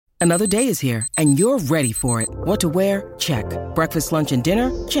Another day is here, and you're ready for it. What to wear? Check. Breakfast, lunch, and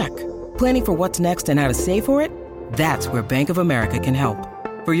dinner? Check. Planning for what's next and how to save for it? That's where Bank of America can help.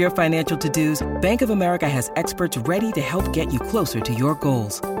 For your financial to-dos, Bank of America has experts ready to help get you closer to your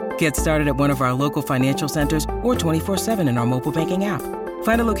goals. Get started at one of our local financial centers or 24/7 in our mobile banking app.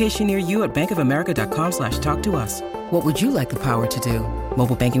 Find a location near you at bankofamerica.com/talktous. What would you like the power to do?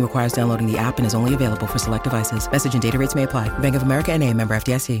 Mobile banking requires downloading the app and is only available for select devices. Message and data rates may apply. Bank of America N.A., member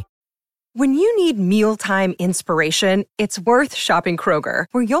FDIC. When you need mealtime inspiration, it's worth shopping Kroger,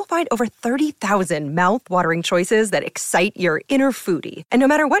 where you'll find over 30,000 mouth-watering choices that excite your inner foodie. And no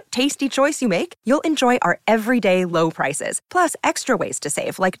matter what tasty choice you make, you'll enjoy our everyday low prices, plus extra ways to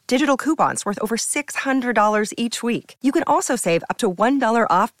save, like digital coupons worth over $600 each week. You can also save up to $1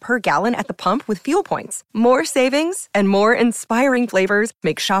 off per gallon at the pump with fuel points. More savings and more inspiring flavors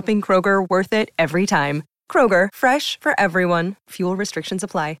make shopping Kroger worth it every time. Kroger, fresh for everyone. Fuel restrictions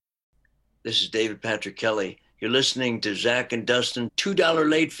apply. This is David Patrick Kelly. You're listening to Zach and Dustin, $2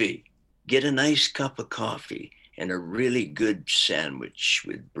 late fee. Get a nice cup of coffee and a really good sandwich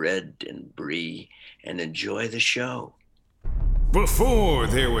with bread and brie and enjoy the show. Before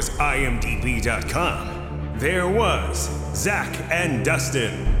there was IMDb.com, there was Zach and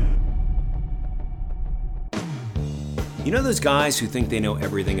Dustin. You know those guys who think they know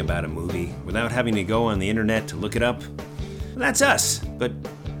everything about a movie without having to go on the internet to look it up? Well, that's us, but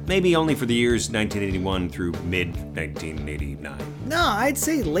maybe only for the years 1981 through mid-1989. No, I'd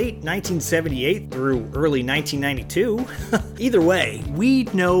say late 1978 through early 1992. Either way, we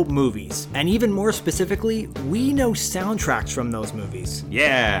know movies. And even more specifically, we know soundtracks from those movies.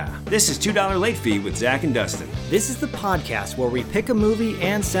 Yeah, this is $2 Late Fee with Zach and Dustin. This is the podcast where we pick a movie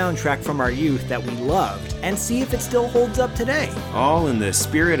and soundtrack from our youth that we loved and see if it still holds up today. All in the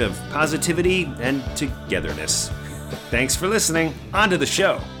spirit of positivity and togetherness. Thanks for listening. On to the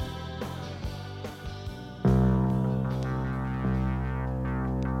show.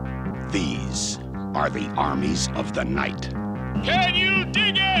 These are the armies of the night. Can you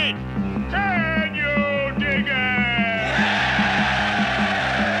dig it? Can you dig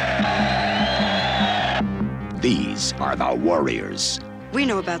it? These are the warriors. We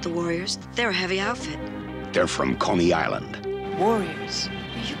know about the warriors. They're a heavy outfit. They're from Coney Island. Warriors?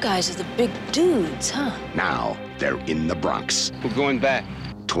 You guys are the big dudes, huh? Now they're in the Bronx. We're going back.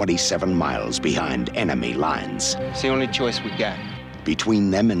 27 miles behind enemy lines. It's the only choice we got. Between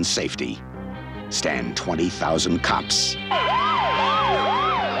them and safety stand 20,000 cops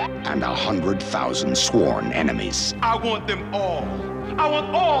and 100,000 sworn enemies. I want them all. I want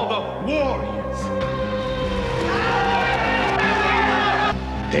all the warriors.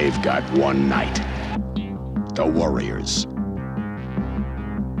 They've got one night. The Warriors.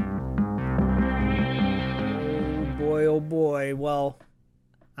 Oh boy. Well,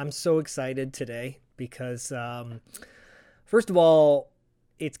 I'm so excited today because, first of all,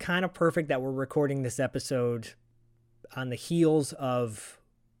 it's kind of perfect that we're recording this episode on the heels of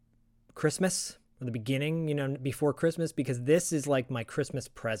Christmas, or the beginning, before Christmas, because this is like my Christmas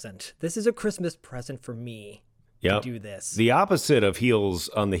present. This is a Christmas present for me to do this. The opposite of heels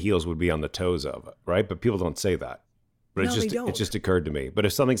on the heels would be on the toes of it, right? But people don't say that. But No, they don't. It just occurred to me. But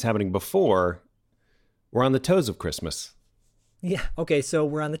if something's happening before, we're on the toes of Christmas. Yeah. Okay. So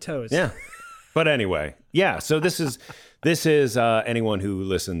we're on the toes. Yeah. But anyway, yeah. So this is anyone who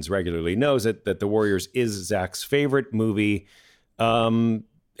listens regularly knows it, that The Warriors is Zach's favorite movie,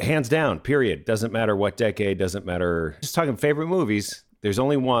 hands down. Period. Doesn't matter what decade. Doesn't matter. Just talking favorite movies. There's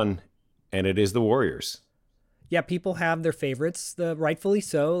only one, and it is The Warriors. Yeah, people have their favorites, rightfully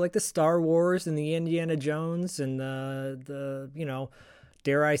so, like the Star Wars and the Indiana Jones and the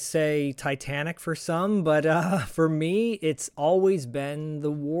dare I say, Titanic for some, but for me, it's always been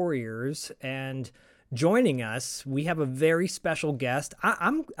The Warriors. And joining us, we have a very special guest.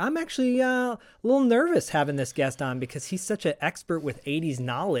 I'm actually a little nervous having this guest on because he's such an expert with 80s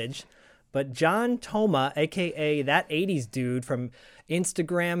knowledge. But John Toma, a.k.a. that 80s dude from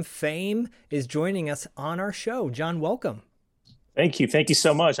Instagram fame, is joining us on our show. John, welcome. Thank you. Thank you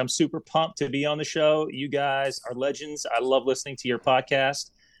so much. I'm super pumped to be on the show. You guys are legends. I love listening to your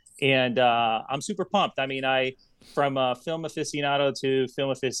podcast. And I'm super pumped. I mean, from film aficionado to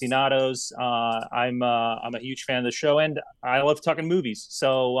film aficionados, I'm a huge fan of the show, and I love talking movies.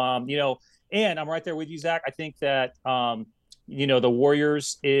 So, and I'm right there with you, Zach. I think that, The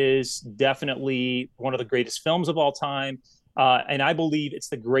Warriors is definitely one of the greatest films of all time. And I believe it's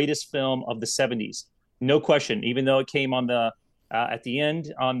the greatest film of the 70s. No question, even though it came on the at the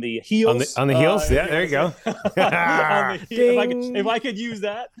end on the heels. On the heels, yeah, there you go. If I could use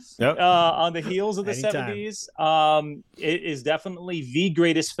that. Yep. On the heels of the Anytime. 70s, it is definitely the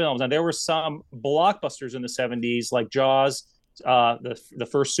greatest films. And there were some blockbusters in the 70s like Jaws, the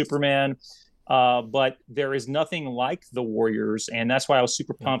first Superman. But there is nothing like The Warriors, and that's why I was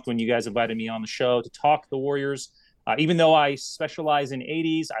super pumped when you guys invited me on the show to talk The Warriors. Even though I specialize in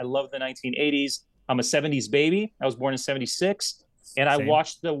 80s, I love the 1980s. I'm a 70s baby. I was born in 76, and I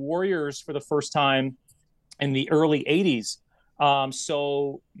watched The Warriors for the first time in the early 80s.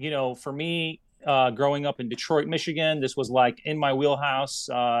 So, for me, growing up in Detroit, Michigan, this was like in my wheelhouse,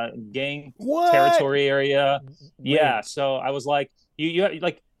 gang territory area. Wait. Yeah, so I was like, you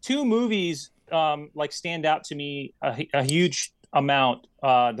like two movies like stand out to me a huge amount.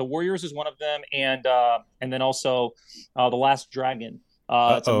 The Warriors is one of them, and then also The Last Dragon.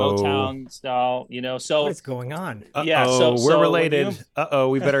 It's a Motown style, so what is going on? Yeah, so we're related.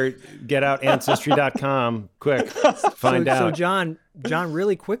 We better get out Ancestry.com quick. Find out. So John,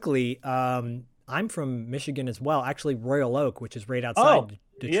 really quickly, I'm from Michigan as well. Actually, Royal Oak, which is right outside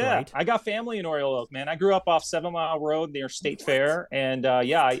Detroit. Yeah, I got family in Royal Oak, man. I grew up off 7 Mile Road near State Fair, and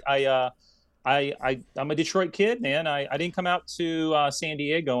I'm a Detroit kid, man. I didn't come out to San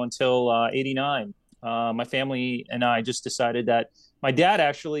Diego until '89. My family and I just decided that. My dad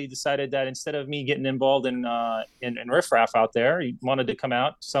actually decided that instead of me getting involved in riffraff out there, he wanted to come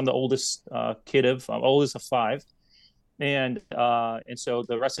out. So I'm the oldest oldest of 5, and so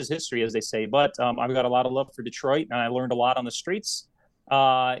the rest is history, as they say. But I've got a lot of love for Detroit, and I learned a lot on the streets.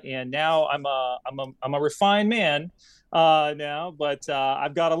 And now I'm a refined man now, but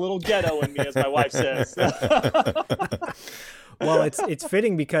I've got a little ghetto in me, as my wife says. Well, it's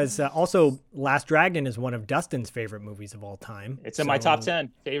fitting because also Last Dragon is one of Dustin's favorite movies of all time. It's in my top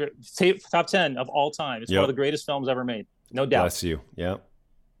 10 top 10 of all time. It's one of the greatest films ever made, no doubt. Bless you. Yeah.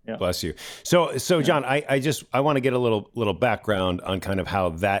 Bless you. So John, I want to get a little background on kind of how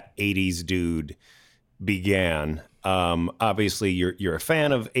that 80s dude began. Obviously you're a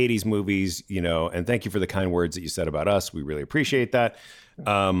fan of 80s movies, and thank you for the kind words that you said about us. We really appreciate that.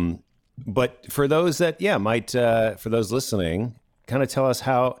 But for those that, for those listening, kind of tell us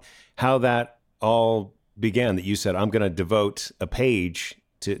how that all began, that you said, I'm going to devote a page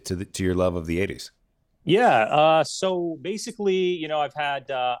to your love of the 80s. Yeah. So basically,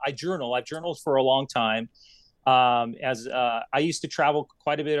 I've journaled for a long time. As I used to travel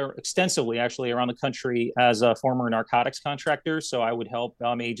quite a bit, or extensively actually, around the country as a former narcotics contractor. So I would help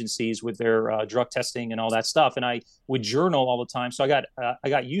agencies with their drug testing and all that stuff, and I would journal all the time. So I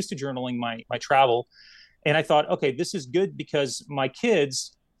got used to journaling my travel, and I thought, okay, this is good because my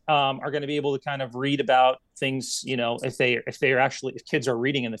kids are going to be able to kind of read about things, if kids are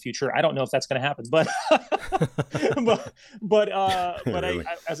reading in the future. I don't know if that's going to happen, but really?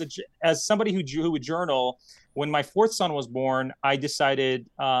 As somebody who would journal, when my 4th son was born, I decided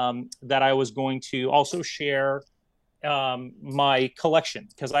that I was going to also share my collection,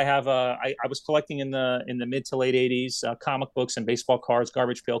 because I have I was collecting in the mid to late 80s comic books and baseball cards,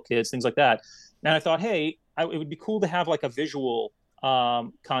 Garbage Pail Kids, things like that. And I thought, hey, it would be cool to have like a visual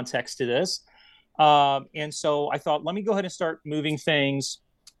context to this. And so I thought, let me go ahead and start moving things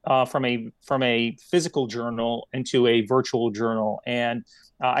from a physical journal into a virtual journal. And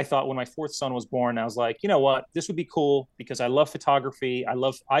I thought when my 4th son was born, I was like, you know what, this would be cool because I love photography. I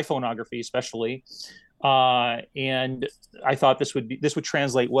love iPhoneography, especially. And I thought this would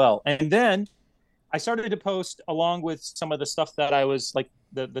translate well. And then I started to post, along with some of the stuff that I was like,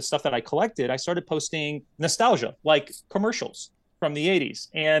 the stuff that I collected, I started posting nostalgia, like commercials from the 80s.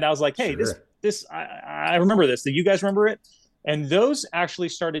 And I was like, hey, sure. I remember this. Do you guys remember it? And those actually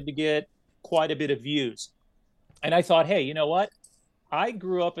started to get quite a bit of views. And I thought, hey, you know what? I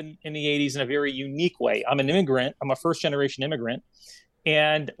grew up in the 80s in a very unique way. I'm an immigrant. I'm a first-generation immigrant.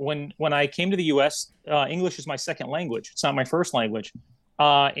 And when I came to the U.S., English is my second language. It's not my first language.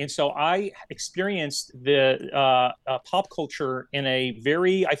 And so I experienced the pop culture in a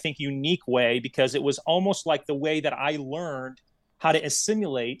very, I think, unique way, because it was almost like the way that I learned how to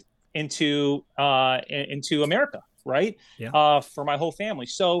assimilate into America, right? Yeah. For my whole family.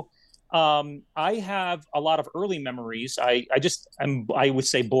 So I have a lot of early memories. I would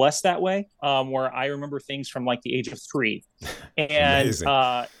say blessed that way, where I remember things from like the age of 3. And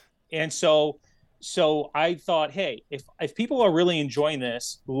and so I thought, hey, if people are really enjoying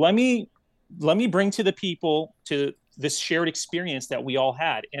this, let me bring to the people to this shared experience that we all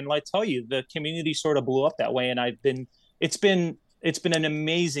had. And I tell you, the community sort of blew up that way. And it's been an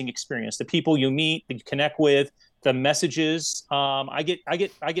amazing experience. The people you meet, that you connect with, the messages. I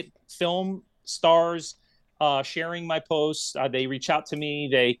get film stars sharing my posts. They reach out to me.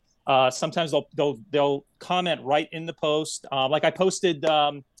 They sometimes they'll comment right in the post. Like I posted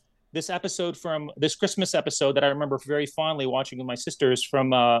this episode from this Christmas episode that I remember very fondly watching with my sisters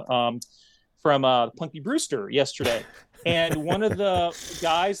from Punky Brewster yesterday. And one of the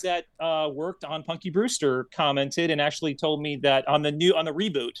guys that worked on Punky Brewster commented and actually told me that on the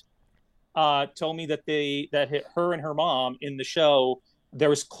reboot, told me that her and her mom in the show, there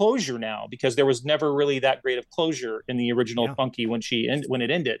was closure now because there was never really that great of closure in the original Punky when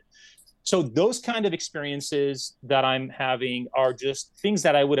it ended. So those kind of experiences that I'm having are just things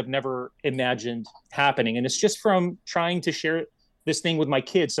that I would have never imagined happening. And it's just from trying to share this thing with my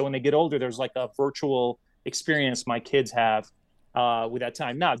kids. So when they get older, there's like a virtual experience my kids have with that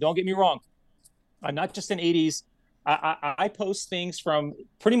time. Now, don't get me wrong. I'm not just an 80s. I post things from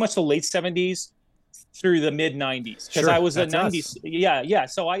pretty much the late 70s through the mid 90s because I was a 90s. Us. Yeah.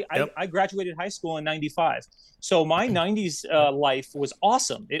 So I graduated high school in 95. So my 90s life was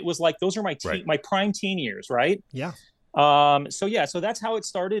awesome. It was like, those are my my prime teen years. Right. Yeah. So that's how it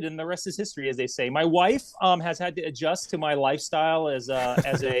started, and the rest is history, as they say. My wife has had to adjust to my lifestyle as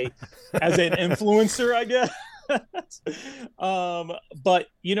an influencer, I guess. But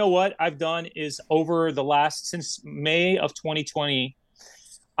you know what I've done is since May of 2020,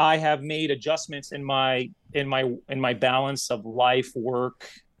 I have made adjustments in my balance of life, work,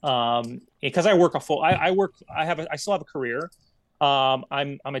 because I work I still have a career.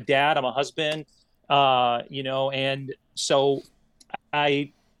 I'm a dad, I'm a husband, and so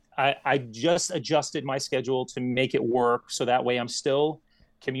I just adjusted my schedule to make it work. So that way I'm still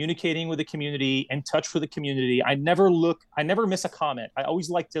communicating with the community, in touch with the community. I never miss a comment. I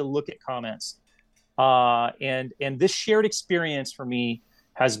always like to look at comments. And this shared experience for me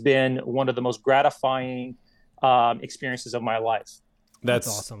has been one of the most gratifying experiences of my life. That's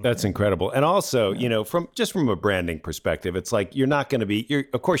awesome. That's incredible. And also, from a branding perspective, it's like you're not going to be,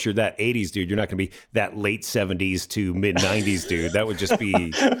 of course, you're that 80s dude. You're not going to be that late 70s to mid 90s dude. That would just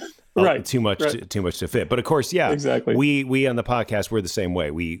be too much to fit. But of course, exactly. We on the podcast, we're the same way.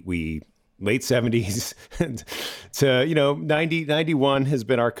 We late 70s to 90, 91 has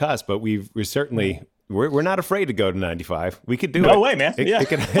been our cusp, but we're certainly. We're not afraid to go to 95. We could do it. No way, man. It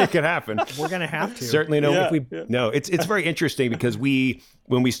could happen. We're going to have to. Certainly no. No, it's very interesting because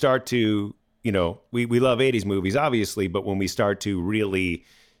when we start to, we love 80s movies, obviously, but when we start to really,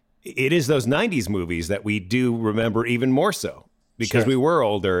 it is those 90s movies that we do remember even more so because we were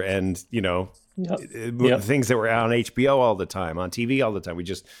older and, things that were on HBO all the time, on TV all the time. We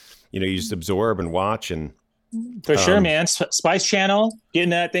just, you just absorb and watch and. For sure, man. Spice Channel, getting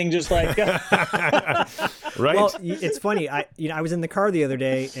that thing just like right. Well, it's funny. I was in the car the other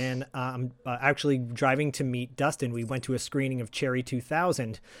day, and I'm actually driving to meet Dustin. We went to a screening of Cherry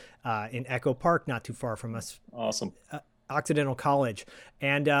 2000 in Echo Park, not too far from us. Awesome. Occidental College,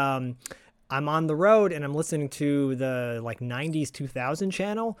 and I'm on the road, and I'm listening to the 90s 2000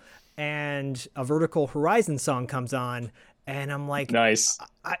 channel, and a Vertical Horizon song comes on. And I'm like, nice.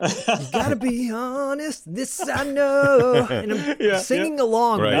 You gotta be honest. This I know. And I'm singing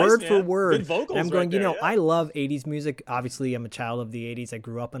along word for word. Good vocals. And I'm going, I love 80s music. Obviously, I'm a child of the 80s. I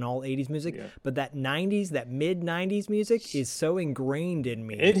grew up in all 80s music. Yeah. But that 90s, that mid 90s music is so ingrained in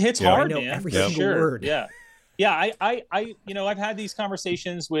me. It hits hard, I know man. every single word. Yeah. Yeah, I've had these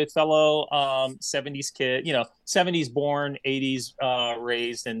conversations with fellow 70s kid, 70s born, 80s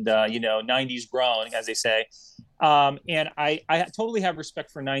raised, and 90s grown, as they say. And I totally have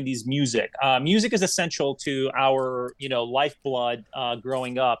respect for 90s music. Music is essential to our, lifeblood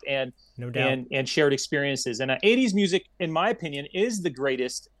growing up, and no doubt, and shared experiences. And 80s music, in my opinion, is the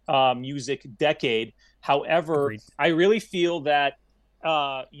greatest music decade. However, agreed. I really feel that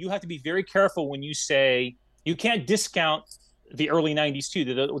you have to be very careful when you say. You can't discount the early 90s too.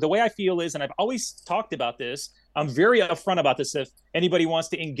 The way I feel is, and I've always talked about this, I'm very upfront about this. If anybody wants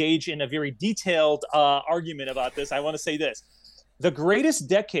to engage in a very detailed argument about this, I want to say this. The greatest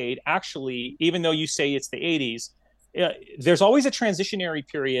decade, actually, even though you say it's the 80s, there's always a transitionary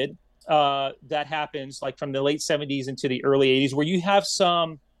period that happens like from the late 70s into the early 80s where you have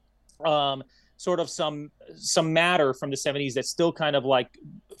some matter from the 70s that still kind of like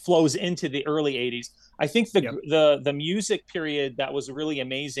flows into the early 80s. I think the music period that was really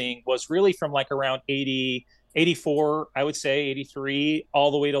amazing was really from like around 80, 84, I would say 83,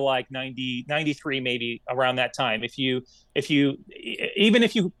 all the way to like 90, 93, maybe around that time. If you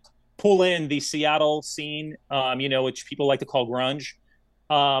pull in the Seattle scene, which people like to call grunge,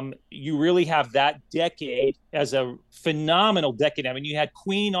 you really have that decade as a phenomenal decade. I mean, you had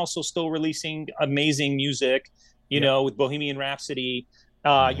Queen also still releasing amazing music, with Bohemian Rhapsody.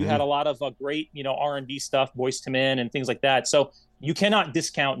 You had a lot of great, R&B stuff, Boyz II Men and things like that. So you cannot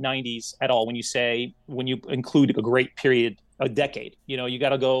discount 90s at all when you include a great period, a decade. You got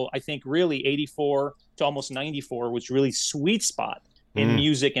to go, I think, really 84 to almost 94 was really sweet spot in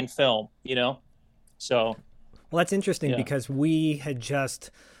music and film, So. Well, that's interesting because we had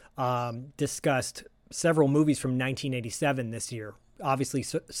just discussed several movies from 1987 this year, obviously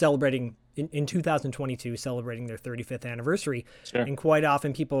celebrating in 2022, celebrating their 35th anniversary. Sure. And quite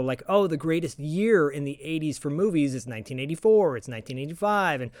often people are like, oh, the greatest year in the 80s for movies is 1984, it's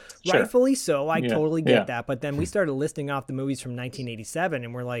 1985. And rightfully so, I totally get that. But then we started listing off the movies from 1987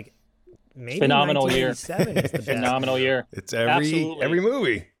 and we're like, maybe phenomenal 1987 year. is the best. Phenomenal year. It's every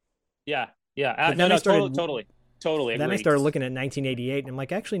movie. Yeah. Totally agree. Then I started looking at 1988, and I'm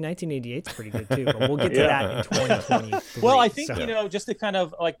like, actually, 1988 is pretty good too. But we'll get to that in 2020. Well, I think just to kind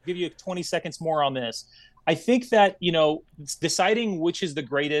of give you 20 seconds more on this, I think that deciding which is the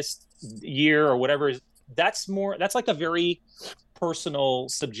greatest year or whatever that's like a very personal,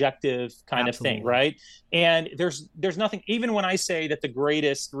 subjective kind of thing, right? And there's nothing. Even when I say that the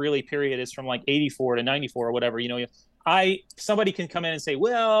greatest really period is from like 84 to 94 or whatever, somebody can come in and say,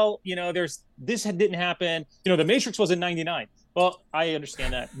 well, this didn't happen. The Matrix was in 99. Well, I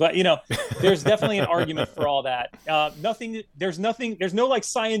understand that, but there's definitely an argument for all that. There's no like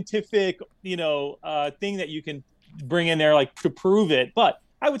scientific, thing that you can bring in there like to prove it. But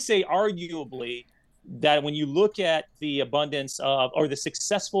I would say arguably that when you look at the abundance of, or the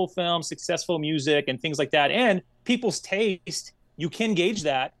successful film, successful music and things like that, and people's taste, you can gauge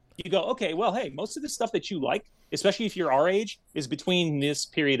that. You go, okay, well, hey, most of the stuff that you like, especially if you're our age, is between this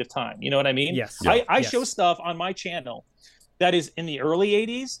period of time. You know what I mean? Yes. I show stuff on my channel that is in the early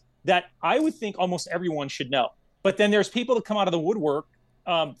 80s that I would think almost everyone should know. But then there's people that come out of the woodwork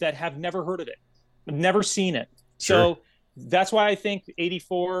that have never heard of it, never seen it. Sure. So that's why I think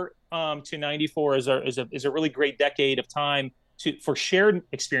 84 to 94 is a really great decade of time for shared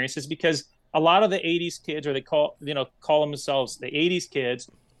experiences, because a lot of the 80s kids, or they call themselves the 80s kids,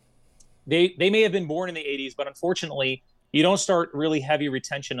 they may have been born in the 80s, but unfortunately, you don't start really heavy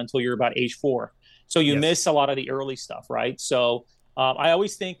retention until you're about age 4. So you miss a lot of the early stuff, right? So I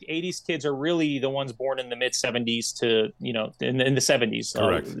always think 80s kids are really the ones born in the mid 70s to, in the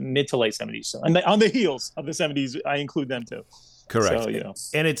 70s, mid to late 70s. So, and on the heels of the 70s, I include them too. Correct. So,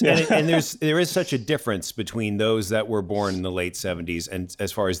 and there is such a difference between those that were born in the late 70s and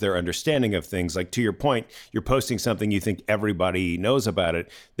as far as their understanding of things. Like, to your point, you're posting something, you think everybody knows about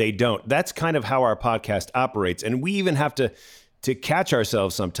it. They don't. That's kind of how our podcast operates. And we even have to catch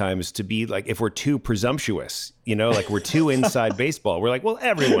ourselves sometimes to be like, if we're too presumptuous, like we're too inside baseball, we're like, well,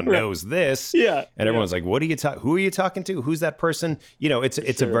 everyone knows this. Yeah. And everyone's like, who are you talking to? Who's that person?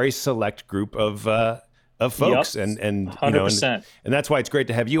 It's a very select group of folks, and 100%. And that's why it's great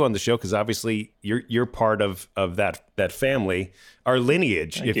to have you on the show, because obviously you're part of that family, our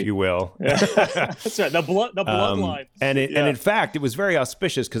lineage, if you will. Yeah. That's right, the bloodline. And in fact, it was very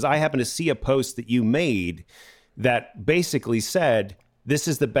auspicious because I happened to see a post that you made that basically said, "This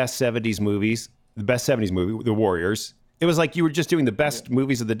is the best 70s movies, the best 70s movie, The Warriors." It was like you were just doing the best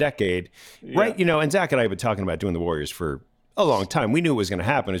movies of the decade, right? And Zach and I have been talking about doing The Warriors for a long time. We knew it was going to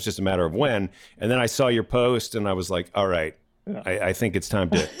happen. It's just a matter of when. And then I saw your post and I was like, all right, I think it's time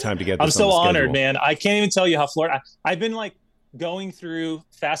to get this. I'm so honored, man. I can't even tell you how floored. I've been like going through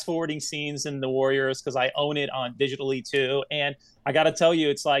fast forwarding scenes in The Warriors because I own it on digitally too. And I got to tell you,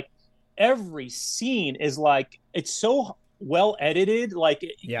 it's like every scene is like, it's so well edited. Like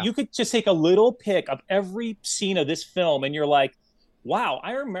you could just take a little pick of every scene of this film and you're like, wow,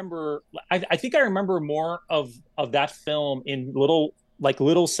 I remember. I think I remember more of that film in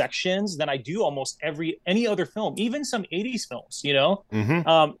little sections than I do almost any other film, even some 80s films.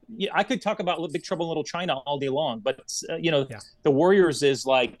 I could talk about Big Trouble in Little China all day long, but The Warriors is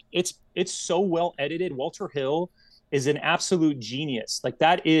like it's so well edited. Walter Hill is an absolute genius. Like,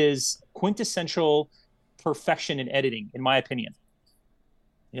 that is quintessential perfection in editing, in my opinion.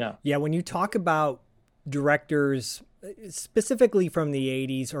 Yeah. When you talk about directors specifically from the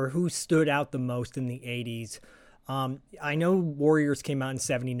 80s, or who stood out the most in the 80s, I know Warriors came out in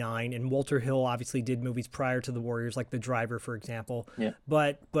 79, and Walter Hill obviously did movies prior to The Warriors, like The Driver, for example. Yeah.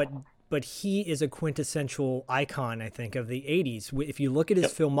 But he is a quintessential icon, I think, of the 80s. If you look at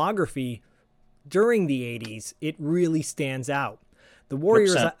his filmography during the 80s, it really stands out. The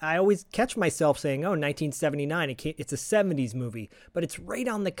Warriors, I always catch myself saying, 1979, it's a 70s movie, but it's right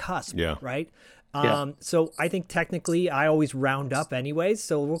on the cusp, right? So I think technically I always round up anyways,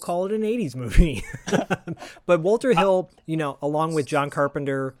 so we'll call it an 80s movie. But Walter Hill, along with John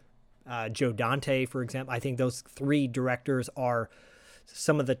Carpenter, Joe Dante, for example, I think those three directors are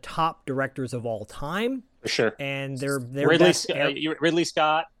some of the top directors of all time. For sure. And they're Ridley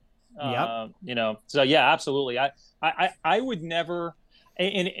Scott. Yep. You know, so yeah, absolutely. I would never,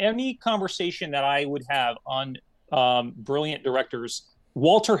 in any conversation that I would have on brilliant directors,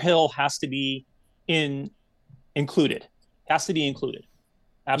 Walter Hill has to be included. Has to be included.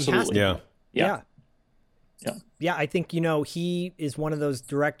 Absolutely. Yeah. Yeah, I think, he is one of those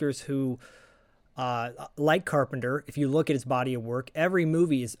directors who, like Carpenter, if you look at his body of work, every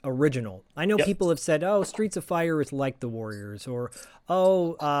movie is original. I know people have said, Streets of Fire is like The Warriors, or,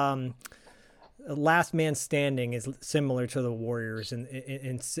 Last Man Standing is similar to The Warriors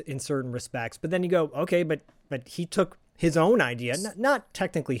in certain respects. But then you go, okay, but he took his own idea, not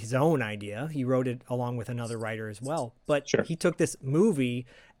technically his own idea. He wrote it along with another writer as well. But he took this movie,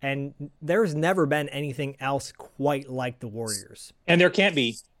 and there's never been anything else quite like The Warriors. And there can't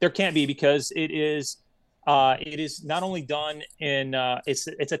be because it is not only done in it's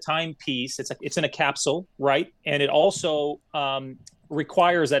a timepiece. It's in a capsule, right? And it also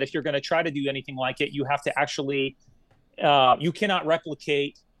requires that if you're going to try to do anything like it, you have to actually you cannot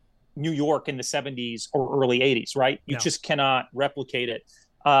replicate New York in the 70s or early 80s, right? You just cannot replicate it.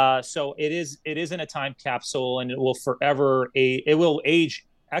 So it is in a time capsule, and it will it will age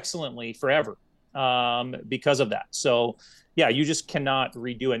excellently forever because of that. So yeah, you just cannot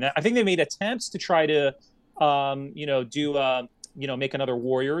redo it. And I think they made attempts to try to make another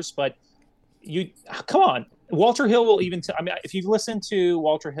Warriors, but come on. Walter Hill will if you've listened to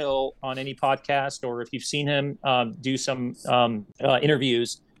Walter Hill on any podcast, or if you've seen him do some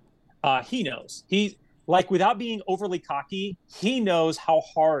interviews, he knows. He, without being overly cocky, he knows how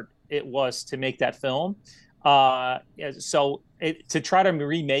hard it was to make that film. So to try to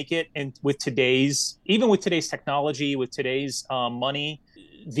remake it, and with today's technology, with today's money,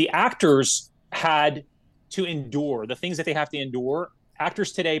 the actors had to endure the things that they have to endure.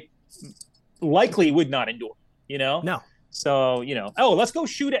 Actors today likely would not endure, No. So, let's go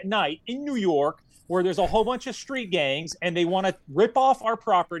shoot at night in New York, where there's a whole bunch of street gangs, and they want to rip off our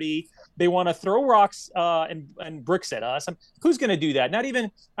property. They want to throw rocks and bricks at us. Who's going to do that? Not even,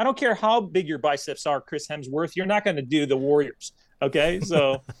 I don't care how big your biceps are, Chris Hemsworth. You're not going to do The Warriors. Okay,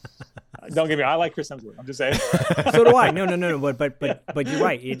 so don't get me. I like Chris Hemsworth. I'm just saying. So do I. No. But you're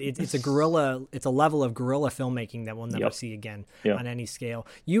right. It's a guerrilla. It's a level of guerrilla filmmaking that we'll never see again on any scale.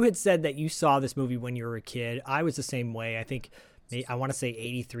 You had said that you saw this movie when you were a kid. I was the same way. I think I want to say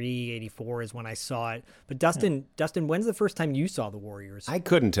 83, 84 is when I saw it. But Dustin, when's the first time you saw The Warriors? I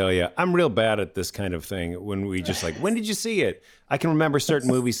couldn't tell you. I'm real bad at this kind of thing. When we just when did you see it? I can remember certain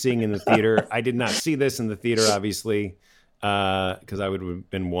movies seeing in the theater. I did not see this in the theater, obviously, because I would have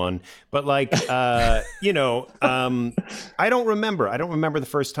been one. But I don't remember. I don't remember the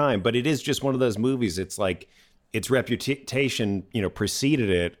first time. But it is just one of those movies. It's like its reputation, preceded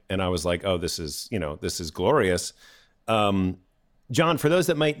it, and I was like, oh, this is glorious. John, for those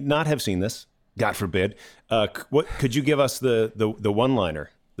that might not have seen this, God forbid, what could you give us the one-liner,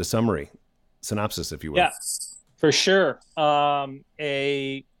 the summary, synopsis, if you will? Yeah, for sure.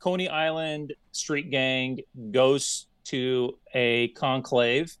 A Coney Island street gang goes to a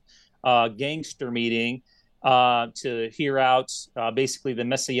conclave, gangster meeting, to hear out basically the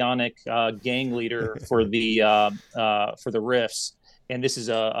messianic gang leader for the Riffs, and this is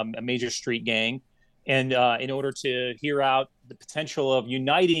a major street gang. And in order to hear out the potential of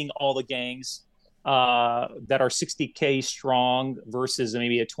uniting all the gangs that are 60K strong versus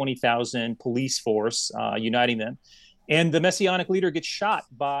maybe a 20,000 police force, uniting them. And the Messianic leader gets shot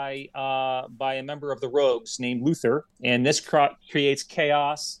by a member of the Rogues named Luther. And this creates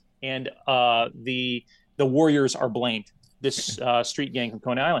chaos, and the Warriors are blamed, this street gang from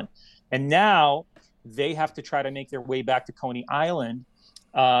Coney Island. And now they have to try to make their way back to Coney Island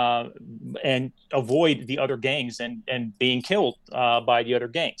and avoid the other gangs and being killed by the other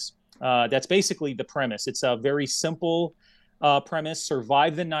gangs. That's basically the premise. It's a very simple premise.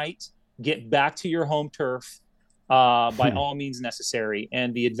 Survive the night, get back to your home turf by all means necessary.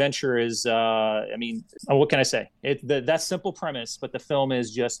 And the adventure is, what can I say? That simple premise, but the film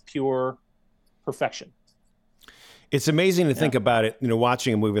is just pure perfection. It's amazing to think about it,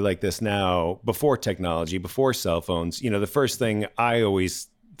 watching a movie like this now, before technology, before cell phones. The first thing I always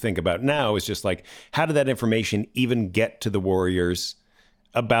think about now is just how did that information even get to the Warriors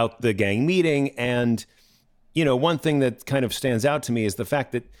about the gang meeting? And, one thing that kind of stands out to me is the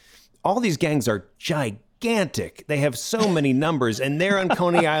fact that all these gangs are gigantic. They have so many numbers, and they're on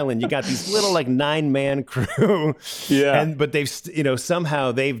Coney Island. You got these little 9-man crew. Yeah. But they've,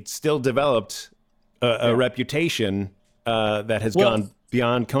 somehow they've still developed a reputation that has gone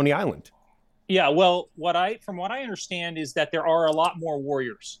beyond Coney Island. Yeah, well, from what I understand is that there are a lot more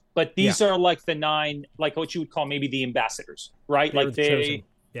warriors, but these are like the 9, like what you would call maybe the ambassadors, right? They were chosen.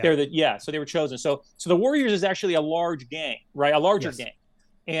 Yeah. They're so they were chosen. So the warriors is actually a large gang, right? A larger gang,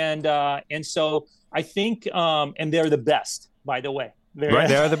 and so I think and they're the best, by the way. They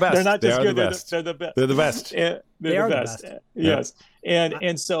are the best. They're not just good. They're the best. They're the best. They're the best. Yes,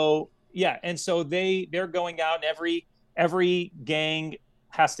 and so they're going out, and every gang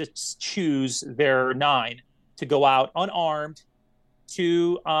has to choose their 9 to go out unarmed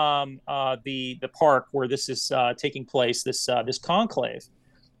to the park where this is taking place, this conclave,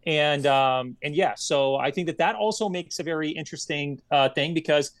 and so I think that also makes a very interesting thing,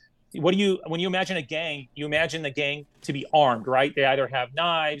 because when you imagine a gang, you imagine the gang to be armed, right? They either have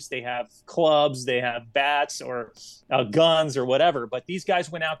knives, they have clubs, they have bats or guns or whatever, but these guys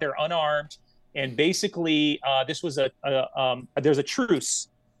went out there unarmed. And basically, this was there's a truce,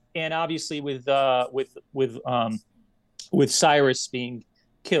 and obviously with Cyrus being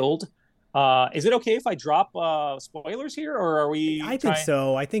killed, is it okay if I drop spoilers here, or are we? I think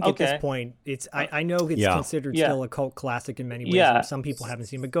so. I think at this point, it's I know it's considered still a cult classic in many ways. Yeah. Some people haven't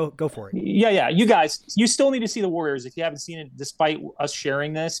seen it, but go for it. Yeah. You guys, you still need to see The Warriors if you haven't seen it, despite us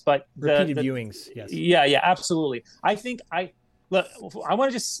sharing this. But repeated viewings, yes. Yeah, absolutely. Look, I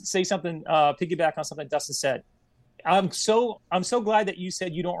want to just say something, piggyback on something Dustin said. I'm so glad that you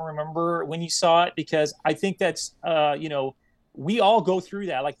said you don't remember when you saw it, because I think that's, we all go through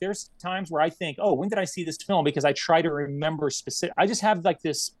that. Like, there's times where I think, oh, when did I see this film? Because I try to remember specific. I just have like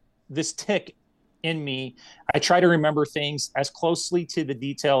this tick in me. I try to remember things as closely to the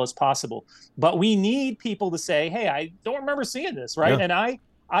detail as possible. But we need people to say, hey, I don't remember seeing this, right? Yeah. And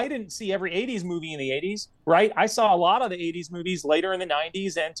I didn't see every 80s movie in the 80s, right? I saw a lot of the 80s movies later in the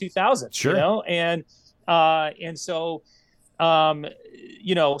 90s and 2000s, sure. And so,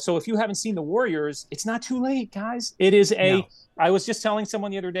 so if you haven't seen The Warriors, it's not too late, guys. It is I was just telling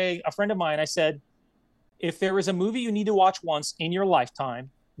someone the other day, a friend of mine, I said, if there is a movie you need to watch once in your lifetime,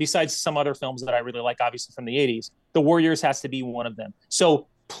 besides some other films that I really like, obviously from the 80s, The Warriors has to be one of them. So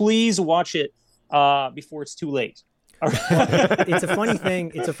please watch it before it's too late. It's a funny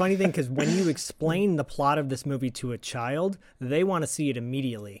thing because when you explain the plot of this movie to a child, they want to see it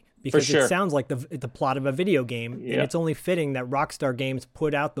immediately, because it sounds like the plot of a video game. And it's only fitting that Rockstar Games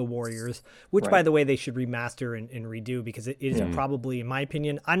put out The Warriors, which by the way they should remaster and redo, because it is probably, in my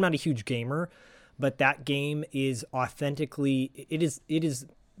opinion, I'm not a huge gamer, but that game is authentically it is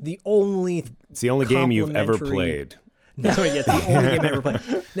the only game you've ever played. No, it's the only game I've ever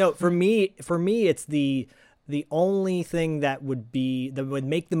played. No, for me it's the only thing that would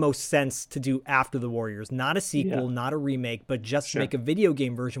make the most sense to do after The Warriors. Not a sequel, not a remake, but just make a video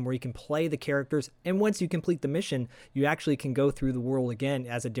game version where you can play the characters. And once you complete the mission, you actually can go through the world again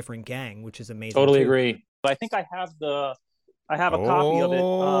as a different gang, which is amazing. Totally agree. I think I have a copy of it.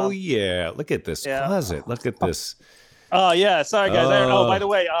 Oh, yeah. Look at this closet. Look at this. Oh, yeah. Sorry, guys. By the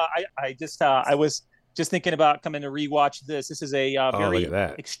way, I was just thinking about coming to rewatch this. This is a very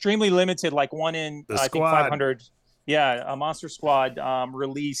extremely limited, like one in I think 500. Yeah, a Monster Squad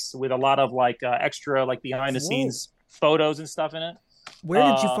release with a lot of like extra like behind the scenes photos and stuff in it. Where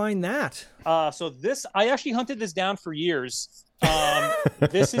did you find that? So this, I actually hunted this down for years.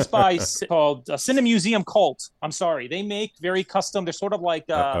 This is called Cinemuseum Cult. I'm sorry, they make very custom. They're sort of like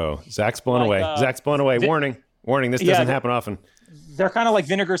Zach's blown away. Zach's blown away. Warning. This doesn't happen often. They're kind of like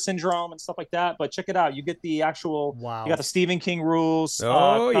Vinegar Syndrome and stuff like that, but check it out. You get the actual, you got the Stephen King rules.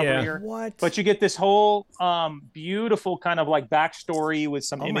 Here. What? But you get this whole beautiful kind of like backstory with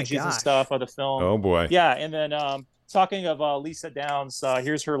some images and stuff of the film. Oh boy. Yeah. And then talking of Lisa Downs,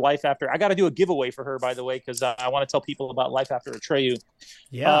 here's her life after. I got to do a giveaway for her, by the way, because I want to tell people about Life After Atreyu.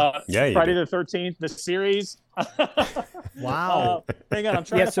 Friday the 13th, the series. Wow. Hang on, I'm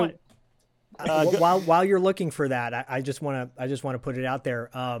trying to find. While you're looking for that, I just want to put it out there,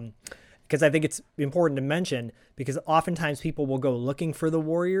 because I think it's important to mention, because oftentimes people will go looking for The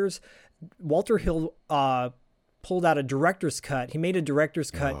Warriors. Walter Hill pulled out a director's cut. He made a director's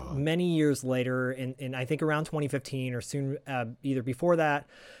cut many years later, in I think around 2015 or soon, either before that.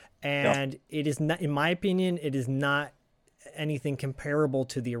 And it is not, in my opinion, it is not anything comparable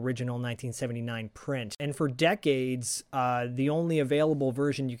to the original 1979 print. And for decades, the only available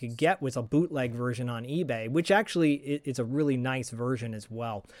version you could get was a bootleg version on eBay, which actually is a really nice version as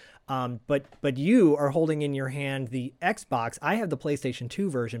well. But you are holding in your hand the Xbox. I have the PlayStation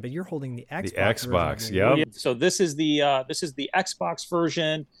 2 version, but you're holding the Xbox. The Xbox, yep. So this is the Xbox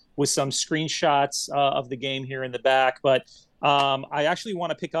version with some screenshots of the game here in the back. But I actually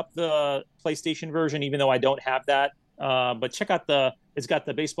want to pick up the PlayStation version, even though I don't have that. but check out it's got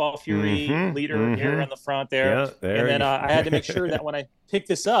the Baseball Fury leader here on the front there. Yeah, and then I had to make sure that when I picked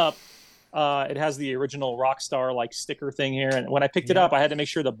this up, it has the original Rockstar like sticker thing here. And when I picked it up, I had to make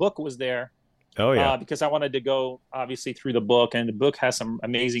sure the book was there. Oh yeah, because I wanted to go obviously through the book, and the book has some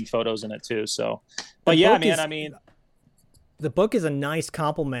amazing photos in it too. So, but yeah, man, I mean, the book is a nice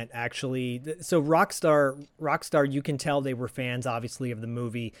compliment, actually. So Rockstar, you can tell they were fans, obviously, of the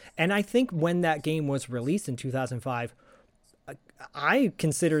movie. And I think when that game was released in 2005, I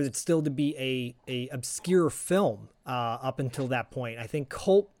consider it still to be a obscure film up until that point. I think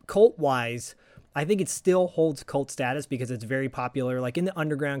cult wise, I think it still holds cult status because it's very popular, like in the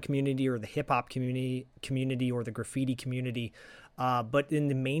underground community or the hip hop community or the graffiti community. But in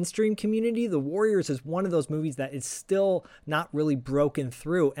the mainstream community, The Warriors is one of those movies that is still not really broken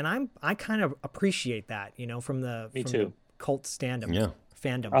through. And I kind of appreciate that, from the cult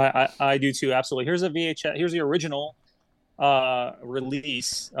fandom. I do too. Absolutely. Here's a VHS. Here's the original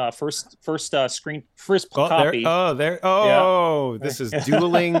release, first copy. This is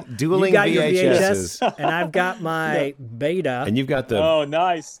dueling you got VHSs. Your VHS, and I've got my beta. And you've got the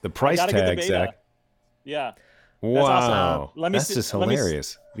nice the price tag, Zach. Yeah. Wow. Awesome. That's just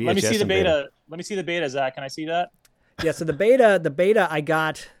hilarious. Let me see the beta. Let me see the beta, Zach. Can I see that? Yeah. So the beta I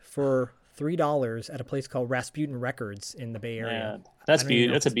got for $3 at a place called Rasputin Records in the Bay Area. Man, that's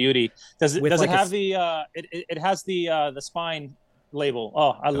beauty. That's a beauty. Does it have the it has the spine label?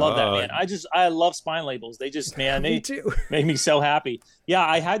 Oh, I love that, man. I love spine labels. They just, man, they make me so happy. Yeah,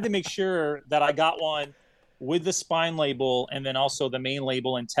 I had to make sure that I got one with the spine label and then also the main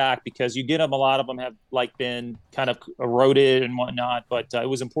label intact, because you get them, a lot of them have like been kind of eroded and whatnot, but it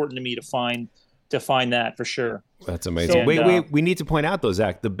was important to me to find that for sure. That's amazing. So, we need to point out though,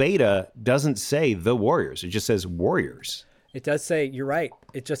 Zach, the beta doesn't say The Warriors. It just says Warriors. It does say, you're right.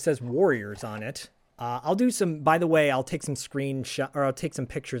 It just says Warriors on it. I'll do some, by the way, I'll take some I'll take some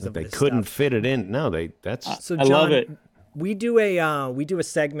pictures of this. They couldn't fit it in. No, that's, so John, I love it. We do a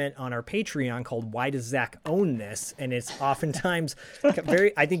segment on our Patreon called "Why Does Zach Own This?" and it's oftentimes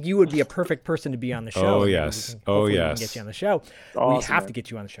very. I think you would be a perfect person to be on the show. Oh yes, we can get you on the show. Awesome, we have to get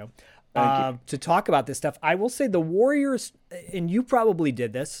you on the show to talk about this stuff. I will say the Warriors, and you probably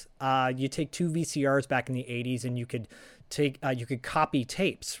did this. You take 2 VCRs back in the '80s, and you could copy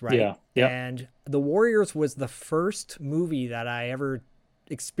tapes, right? Yeah. And the Warriors was the first movie that I ever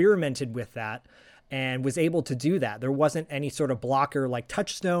experimented with that. And was able to do that. There wasn't any sort of blocker like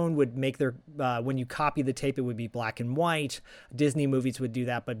Touchstone would make their, when you copy the tape, it would be black and white. Disney movies would do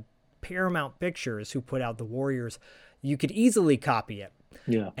that, but Paramount Pictures, who put out The Warriors, you could easily copy it.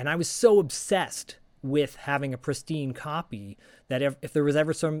 Yeah. And I was so obsessed with having a pristine copy that if there was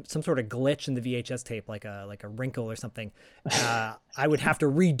ever some sort of glitch in the VHS tape, like a wrinkle or something, I would have to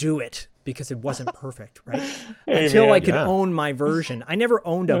redo it because it wasn't perfect, right? Until I could own my version. I never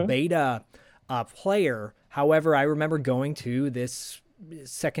owned a beta player. However, I remember going to this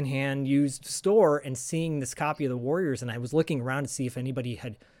secondhand used store and seeing this copy of The Warriors, and I was looking around to see if anybody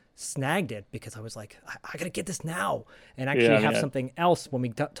had snagged it because I was like, I gotta get this now. And actually have something else when we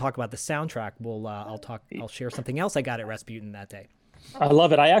talk about the soundtrack. I'll share something else I got at Rasputin that day. I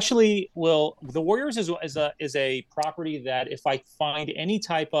love it. I actually will. The Warriors is a property that if I find any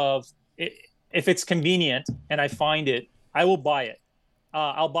type of, if it's convenient and I find it, I will buy it.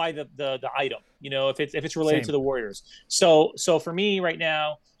 I'll buy the item, if it's related to the Warriors. So for me right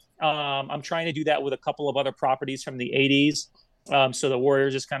now, I'm trying to do that with a couple of other properties from the 80s. So the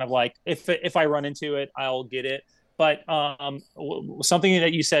Warriors is kind of like, if I run into it, I'll get it. But something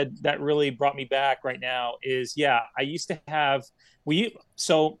that you said that really brought me back right now is, I used to have, we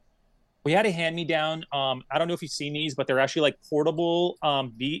had a hand-me-down. I don't know if you've seen these, but they're actually like portable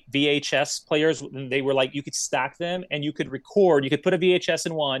VHS players. They were like, you could stack them and you could record. You could put a VHS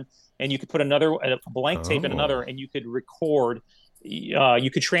in one and you could put a blank tape in another, and you could record.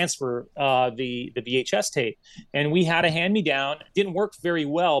 You could transfer the VHS tape. And we had a hand-me-down. It didn't work very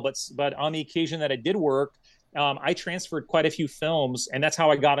well, but on the occasion that it did work, I transferred quite a few films, and that's how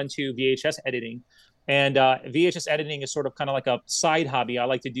I got into VHS editing. And VHS editing is sort of kind of like a side hobby I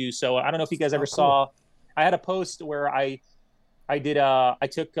like to do. So I don't know if you guys ever saw, I had a post where I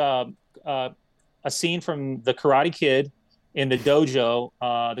took a scene from the Karate Kid in the dojo,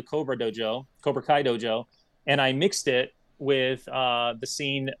 the Cobra Kai dojo, and I mixed it with the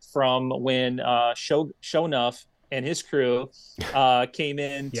scene from when Sho'nuff and his crew came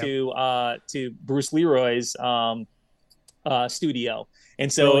in to Bruce Leroy's studio.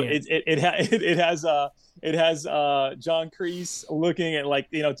 And so Brilliant. it has John Kreese looking at, like,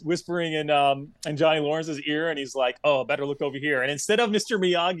 whispering in Johnny Lawrence's ear, and he's like, "Oh, better look over here." And instead of Mr.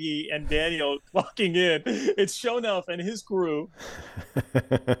 Miyagi and Daniel walking in, it's Shonuff and his crew.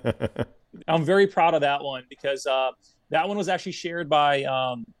 I'm very proud of that one, because that one was actually shared by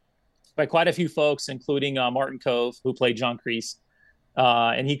quite a few folks, including Martin Kove, who played John Kreese.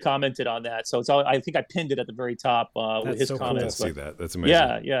 And he commented on that, so I think I pinned it at the very top with his comments. Cool. See that? That's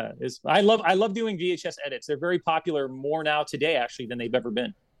amazing. Yeah. I love doing VHS edits. They're very popular more now today, actually, than they've ever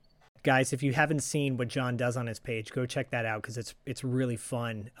been. Guys, if you haven't seen what John does on his page, go check that out, because it's really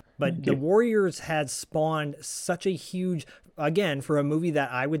fun. But the Warriors had spawned such a huge, again, for a movie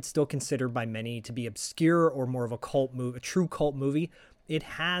that I would still consider by many to be obscure or more of a cult movie, a true cult movie. It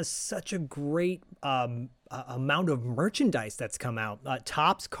has such a great amount of merchandise that's come out.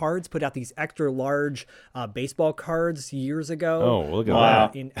 Topps Cards put out these extra large baseball cards years ago. Oh, look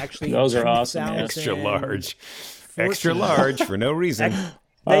at that! Actually, those are awesome. Extra large for no reason.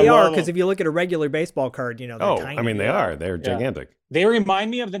 They are, because if you look at a regular baseball card, they're tiny. I mean, they are. They're gigantic. They remind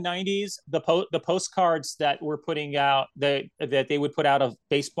me of the 90s, the postcards that were putting out, that they would put out of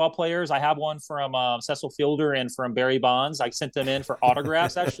baseball players. I have one from Cecil Fielder and from Barry Bonds. I sent them in for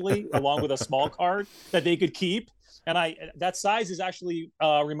autographs, actually, along with a small card that they could keep. And that size is actually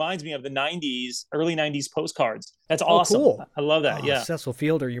reminds me of the 90s, early 90s postcards. That's awesome. Cool. I love that. Yeah. Cecil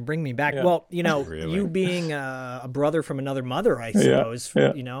Fielder, you bring me back. Yeah. Well, Really? you being a brother from another mother, I suppose,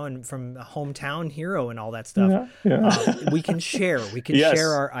 and from a hometown hero and all that stuff. We can share. We can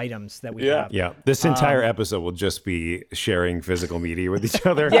share our items that we have. Yeah. This entire episode will just be sharing physical media with each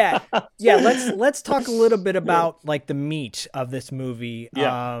other. Yeah. Let's talk a little bit about like the meat of this movie.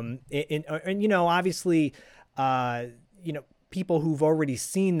 Yeah. And obviously, people who've already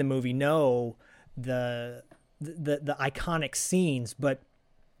seen the movie know the iconic scenes, but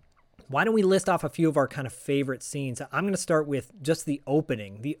why don't we list off a few of our kind of favorite scenes? I'm going to start with just the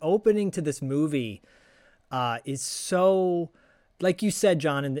opening. The opening to this movie is so, like you said,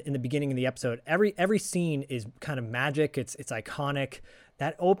 John, in the beginning of the episode, every scene is kind of magic. It's iconic.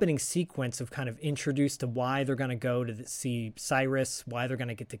 That opening sequence of kind of introduced to why they're going to go to see Cyrus, why they're going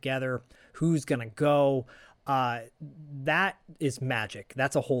to get together, who's going to go. That is magic.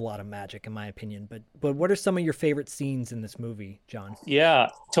 That's a whole lot of magic, in my opinion. But what are some of your favorite scenes in this movie, John? Yeah,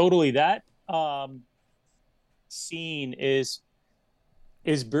 totally. That scene is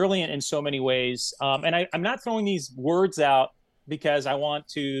brilliant in so many ways. And I'm not throwing these words out because I want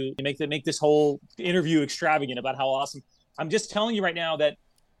to make this whole interview extravagant about how awesome. I'm just telling you right now that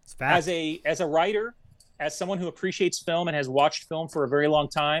as a writer, as someone who appreciates film and has watched film for a very long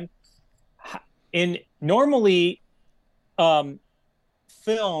time, in normally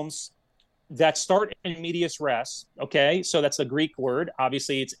films that start in medias res, okay, so that's a Greek word.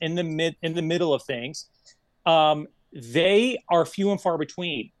 Obviously, it's in the middle of things. They are few and far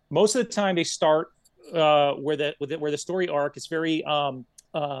between. Most of the time, they start where the story arc is very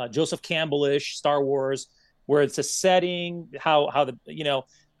Joseph Campbell-ish, Star Wars, where it's a setting, how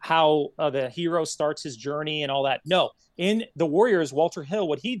the hero starts his journey and all that. No, in The Warriors, Walter Hill,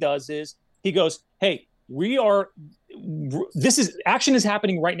 what he does is he goes, "Hey, action is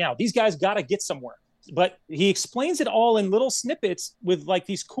happening right now. These guys got to get somewhere." But he explains it all in little snippets with like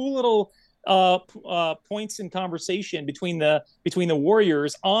these cool little points in conversation between the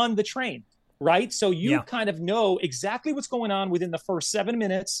warriors on the train, right? So you kind of know exactly what's going on within the first 7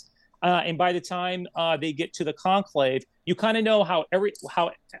 minutes. And by the time they get to the conclave, you kind of know how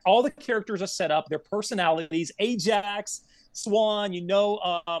all the characters are set up, their personalities, Ajax, Swan,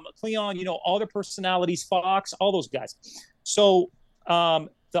 Cleon, all their personalities, Fox, all those guys. So the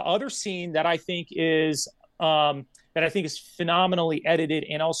other scene that I think is phenomenally edited,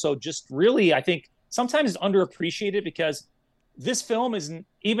 and also just really, I think sometimes is underappreciated, because this film isn't,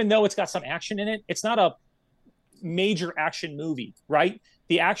 even though it's got some action in it, it's not a major action movie, right?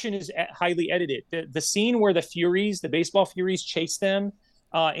 The action is highly edited. The scene where the baseball Furies chase them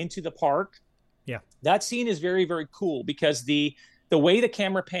into the park, that scene is very, very cool, because the way the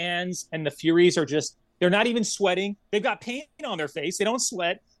camera pans and the Furies are just, they're not even sweating. They've got paint on their face. They don't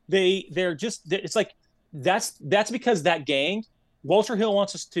sweat. It's like, that's because that gang, Walter Hill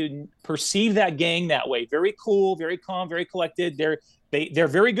wants us to perceive that gang that way. Very cool, very calm, very collected. They're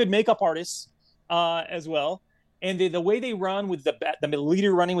very good makeup artists as well. And the way they run with the bat, the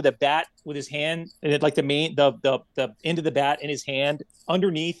leader running with a bat with his hand, and like the end of the bat in his hand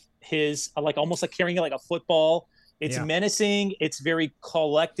underneath his, like almost like carrying it like a football. It's menacing. It's very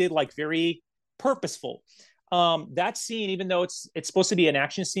collected, like very purposeful. That scene, even though it's supposed to be an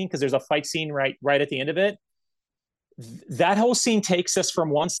action scene, because there's a fight scene right at the end of it, that whole scene takes us from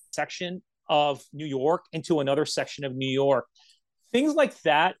one section of New York into another section of New York. Things like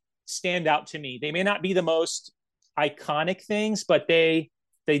that stand out to me. They may not be the most iconic things, but they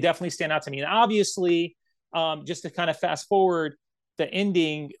definitely stand out to me. And obviously, just to kind of fast forward, the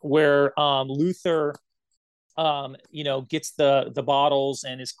ending where Luther, gets the bottles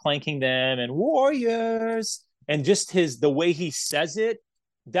and is clanking them and warriors, and just the way he says it,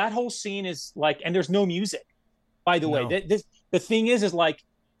 that whole scene is like, and there's no music, by the way. The thing is like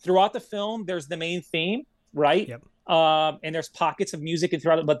throughout the film, there's the main theme, right? Yep. And there's pockets of music and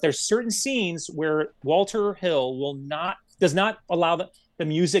throughout it, but there's certain scenes where Walter Hill does not allow the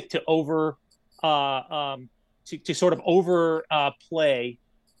music to to sort of play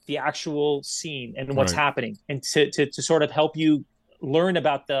the actual scene and what's happening, and to sort of help you learn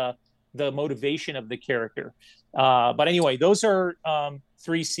about the motivation of the character. But anyway, those are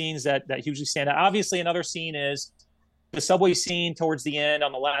three scenes that hugely stand out. Obviously, another scene is the subway scene towards the end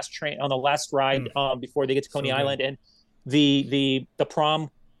on the last ride before they get to Coney Island, and the prom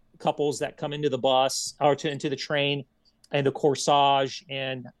couples that come into the bus or into the train, and the corsage,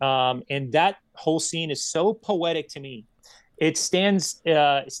 and that whole scene is so poetic to me. It stands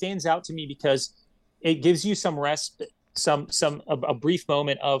out to me because it gives you some rest, a brief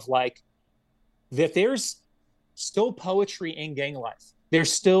moment of like that there's still poetry in gang life.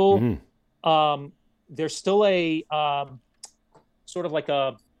 There's still a sort of like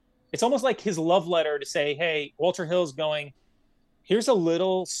it's almost like his love letter to say, hey, Walter Hill's going, here's a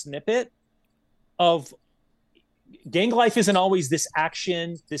little snippet of gang life. Isn't always this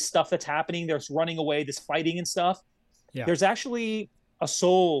action, this stuff that's happening. There's running away, this fighting and stuff. Yeah. There's actually a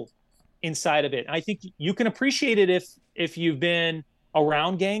soul inside of it. I think you can appreciate it if you've been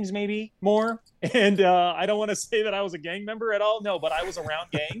around gangs maybe more. And I don't want to say that I was a gang member at all. No, but I was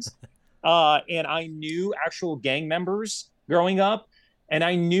around gangs. And I knew actual gang members growing up, and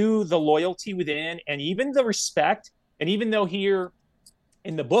I knew the loyalty within and even the respect. And even though here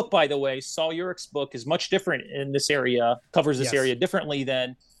in the book, by the way, Saul Urich's book is much different in this area, covers this area differently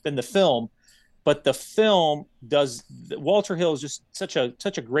than the film. But the film Walter Hill is just such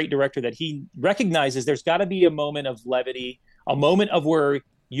a great director that he recognizes there's got to be a moment of levity, a moment of where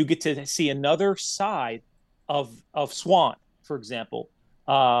you get to see another side of Swan, for example,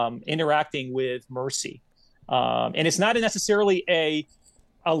 interacting with Mercy. And it's not necessarily a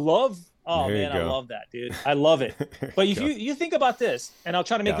love. Oh man, I love that, dude. I love it. But if you think about this, and I'll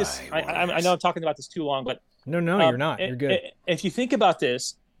try to make this, I know I'm talking about this too long, but no, you're not. You're good. If you think about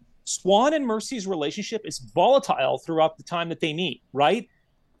this, Swan and Mercy's relationship is volatile throughout the time that they meet, right?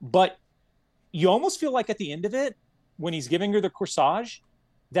 But you almost feel like at the end of it, when he's giving her the corsage,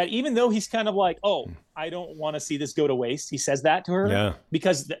 that even though he's kind of like, oh, I don't want to see this go to waste, he says that to her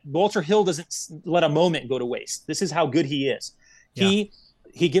because Walter Hill doesn't let a moment go to waste. This is how good he is. Yeah.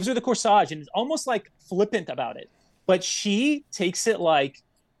 He gives her the corsage and is almost like flippant about it, but she takes it like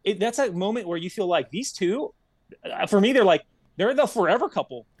that's a moment where you feel like these two, for me, they're the forever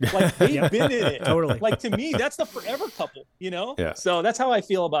couple. Like they've been in it. Totally. Like to me, that's the forever couple, Yeah. So that's how I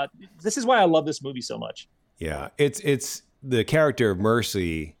feel about this. Is why I love this movie so much. Yeah. It's the character of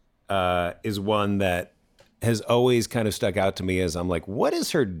Mercy is one that has always kind of stuck out to me as I'm like, what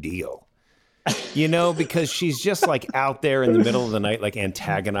is her deal? Because she's just like out there in the middle of the night, like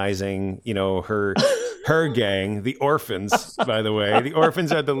antagonizing, her gang, the Orphans, by the way. The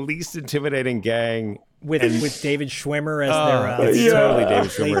Orphans are the least intimidating gang. With David Schwimmer as their totally David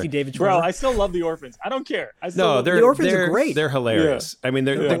Schwimmer. Lazy David Schwimmer. Bro, I still love the Orphans. I don't care. The Orphans are great. They're hilarious. Yeah. I mean,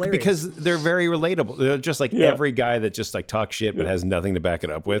 they're because they're very relatable. They're just like every guy that just like talks shit but has nothing to back it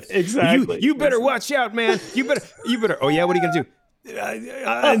up with. Exactly. You better watch out, man. You better. Oh yeah, what are you gonna do?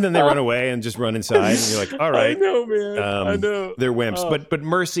 And then they run away and just run inside, and you're like, all right. I know, man. I know. They're wimps. But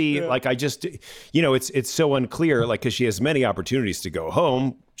Mercy, like I just, it's so unclear, like, because she has many opportunities to go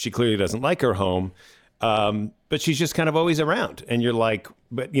home. She clearly doesn't like her home. But she's just kind of always around, and you're like,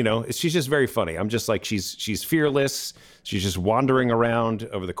 but she's just very funny. I'm just like, she's fearless. She's just wandering around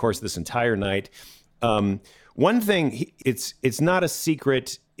over the course of this entire night. One thing, it's not a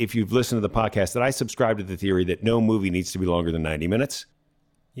secret if you've listened to the podcast that I subscribe to the theory that no movie needs to be longer than 90 minutes.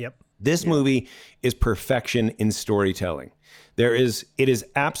 Yep. This movie is perfection in storytelling. It is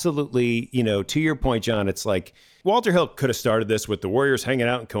absolutely, to your point, John, it's like Walter Hill could have started this with the Warriors hanging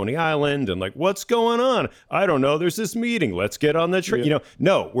out in Coney Island and like, what's going on? I don't know. There's this meeting. Let's get on the train.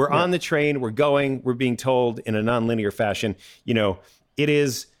 No, we're on the train. We're going. We're being told in a nonlinear fashion. It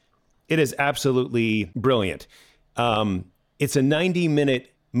is absolutely brilliant. It's a 90-minute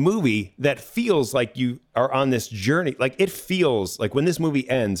movie that feels like you are on this journey. Like it feels like when this movie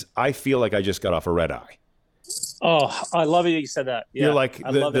ends, I feel like I just got off a red eye. Oh, I love it that you said that. Yeah, You're like,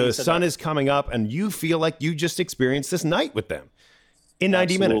 the sun is coming up and you feel like you just experienced this night with them in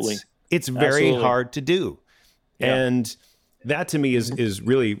 90 minutes. It's very hard to do. Yeah. And that to me is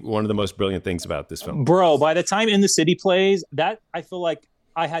really one of the most brilliant things about this film. Bro, by the time In the City plays, that I feel like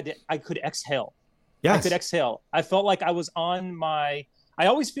I could exhale. Yes. I could exhale. I felt like I was on my, I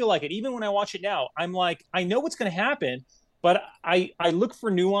always feel like it. Even when I watch it now, I'm like, I know what's going to happen, but I look for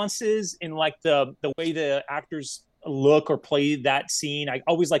nuances in like the way the actors look or play that scene. I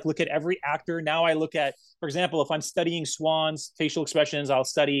always like look at every actor. Now I look at, for example, if I'm studying Swan's facial expressions, I'll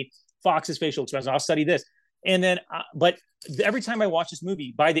study Fox's facial expressions. I'll study this. And then, but every time I watch this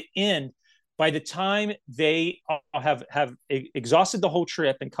movie, by the end, by the time they have exhausted the whole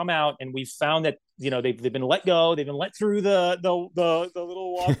trip and come out, and we've found that, you know, they've been let go, they've been let through the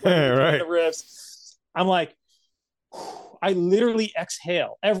little walkway right. The rifts. I'm like, I literally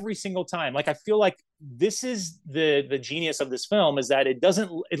exhale every single time. Like, I feel like this is the genius of this film, is that it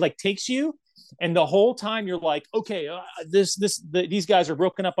like takes you, and the whole time you're like, okay, these guys are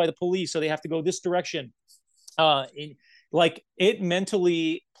broken up by the police, so they have to go this direction. Like, it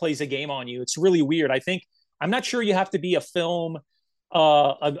mentally plays a game on you. It's really weird. I'm not sure you have to be a film,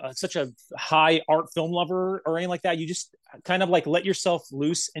 such a high art film lover or anything like that. You just kind of like let yourself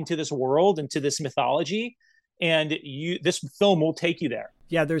loose into this world, into this mythology, and this film will take you there.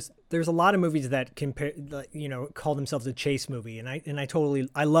 Yeah, there's a lot of movies that call themselves a chase movie, and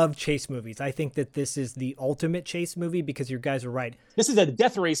I love chase movies. I think that this is the ultimate chase movie, because your guys are right. This is a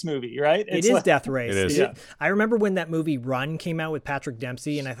death race movie, right? It is Death Race. It is. Yeah. I remember when that movie Run came out with Patrick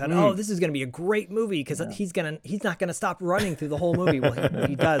Dempsey, and I thought, oh, this is going to be a great movie, because he's not gonna stop running through the whole movie. Well,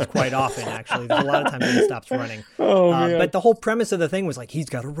 he does quite often, actually. There's a lot of times when he stops running. But the whole premise of the thing was like, he's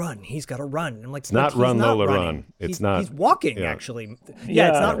got to run. And I'm like, it's not Run Lola Run. It's not. He's walking, actually. Yeah,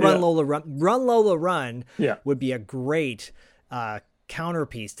 it's not Run Lola Run. Run Lola Run would be a great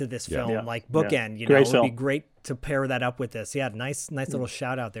counterpiece to this film, like bookend. You know, it would be great to pair that up with this. Yeah, nice little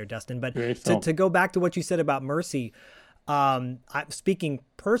shout out there, Dustin. But to go back to what you said about Mercy, speaking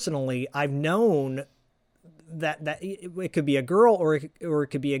personally, I've known that it could be a girl or it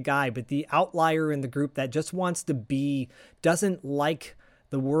could be a guy, but the outlier in the group that just wants to doesn't like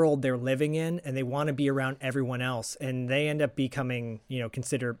the world they're living in, and they want to be around everyone else, and they end up becoming,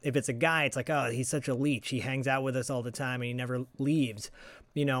 considered, if it's a guy, it's like, oh, he's such a leech, he hangs out with us all the time and he never leaves,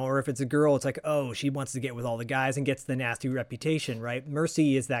 or if it's a girl, it's like, oh, she wants to get with all the guys and gets the nasty reputation, right?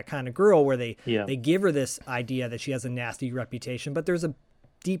 Mercy is that kind of girl where they give her this idea that she has a nasty reputation, but there's a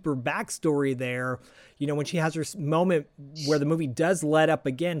deeper backstory there, when she has her moment where the movie does let up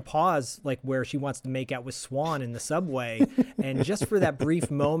again, pause, like where she wants to make out with Swan in the subway. And just for that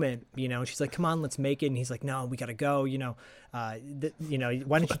brief moment, she's like, come on, let's make it. And he's like, no, we got to go, why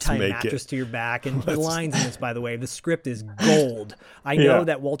don't you tie a mattress to your back? And the lines in this, by the way, the script is gold. I know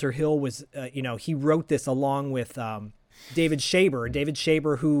that Walter Hill was, he wrote this along with, David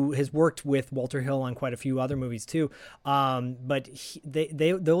Shaber, who has worked with Walter Hill on quite a few other movies too. But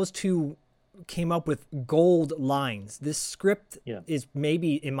those two came up with gold lines. This script is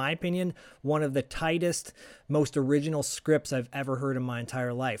maybe, in my opinion, one of the tightest, most original scripts I've ever heard in my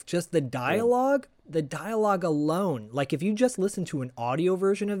entire life. Just the dialogue alone. Like, if you just listen to an audio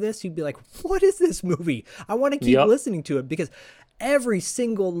version of this, you'd be like, what is this movie? I want to keep listening to it, because every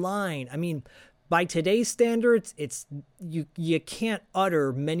single line, I mean, by today's standards, it's you can't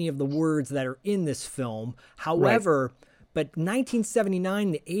utter many of the words that are in this film. However, but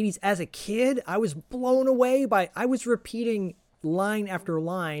 1979, the 80s, as a kid, I was blown away I was repeating line after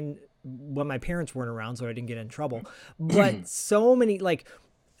line when my parents weren't around, so I didn't get in trouble. But so many, like,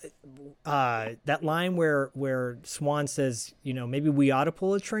 that line where Swan says, maybe we ought to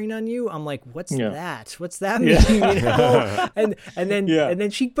pull a train on you. I'm like, what's that? What's that mean? And then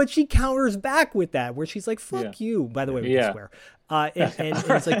she counters back with that, where she's like, fuck you. By the way, we can swear. And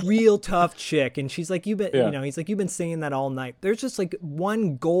it's like, real tough chick. And she's like, he's like, you've been saying that all night. There's just like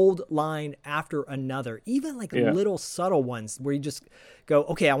one gold line after another, even like little subtle ones where you just go,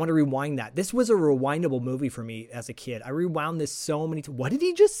 okay, I want to rewind that. This was a rewindable movie for me as a kid. I rewound this so many times. What did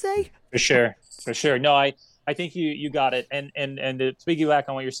he just say? For sure. No, I think you got it. And to piggyback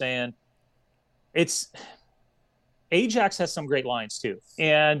on what you're saying, it's Ajax has some great lines too.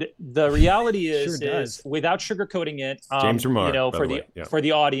 And the reality is without sugarcoating it, James Remar, for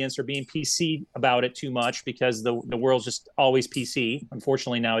the audience, or being PC about it too much, because the world's just always PC,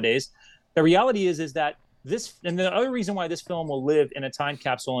 unfortunately, nowadays. The reality is that this, and the other reason why this film will live in a time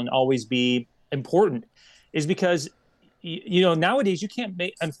capsule and always be important, is because nowadays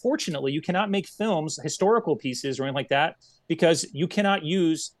unfortunately you cannot make films, historical pieces or anything like that, because you cannot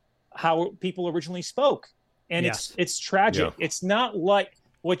use how people originally spoke. and Yes. it's tragic. Yeah. It's not like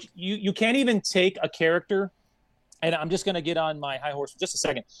what you can't even take a character, and I'm just going to get on my high horse for just a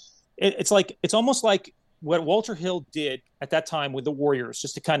second. It's almost like what Walter Hill did at that time with the Warriors,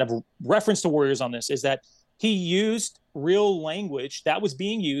 just to kind of reference the Warriors on this, is that he used real language that was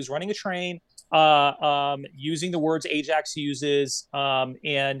being used, running a train, using the words Ajax uses,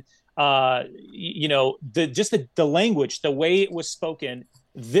 and the language, the way it was spoken.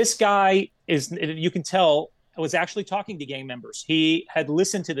 This guy you can tell, was actually talking to gang members. He had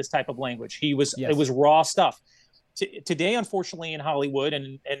listened to this type of language. It was raw stuff. Today, unfortunately, in Hollywood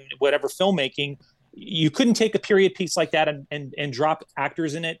and whatever filmmaking, you couldn't take a period piece like that and drop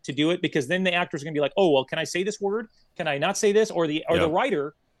actors in it to do it, because then the actors are going to be like, oh, well, can I say this word? Can I not say this? Or the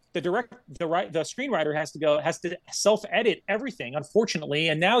writer, the screenwriter has to self-edit everything, unfortunately.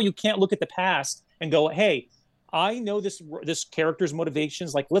 And now you can't look at the past and go, hey, I know this character's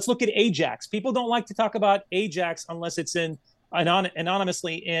motivations. Like, let's look at Ajax. People don't like to talk about Ajax unless it's in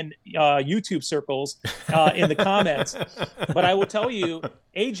anonymously in YouTube circles in the comments. But I will tell you,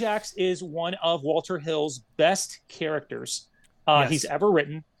 Ajax is one of Walter Hill's best characters he's ever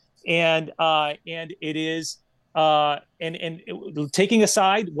written, and it is taking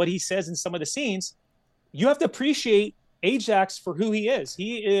aside what he says in some of the scenes, you have to appreciate Ajax for who he is.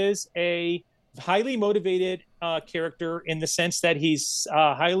 He is a highly motivated character in the sense that he's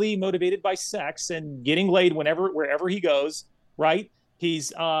highly motivated by sex and getting laid wherever he goes. Right.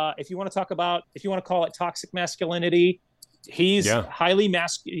 He's if you want to call it toxic masculinity, he's highly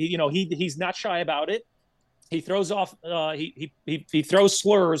masculine. He's not shy about it. He throws off he throws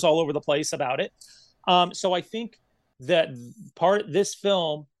slurs all over the place about it. So I think that this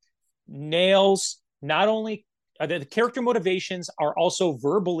film nails not only the character motivations are also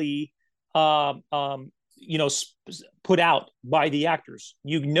verbally put out by the actors.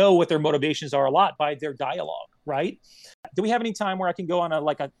 You know what their motivations are a lot by their dialogue, right? Do we have any time where I can go on a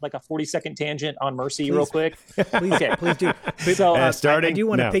 40-second tangent on Mercy real quick? Please, okay, please do. So I do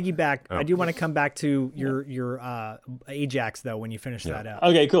want to piggyback. Oh. I do want to come back to your Ajax though when you finish that up.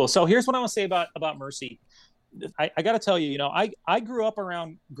 Okay, cool. So here's what I want to say about Mercy. I got to tell you, I grew up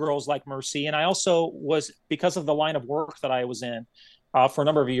around girls like Mercy, and I also was, because of the line of work that I was in for a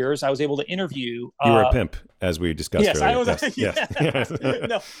number of years, I was able to interview. You were a pimp, as we discussed earlier. I was. Yes.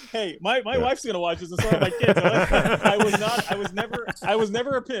 No, hey, my wife's gonna watch this, and so are my kids. I was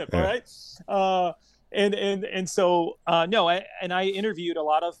never a pimp. All right. I interviewed a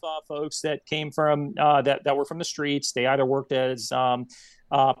lot of folks that came from that were from the streets. They either worked as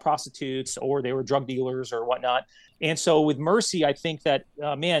prostitutes or they were drug dealers or whatnot. And so with Mercy, I think that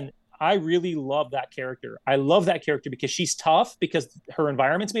I really love that character. I love that character because she's tough, because her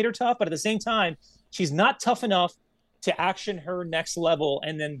environment's made her tough, but at the same time, she's not tough enough to action her next level.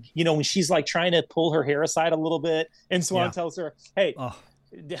 And then, when she's like trying to pull her hair aside a little bit, and Swan tells her, hey,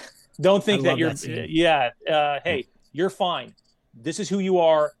 don't think that you're, hey, you're fine. This is who you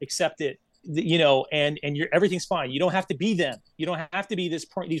are, accept it, and everything's fine. You don't have to be them. You don't have to be these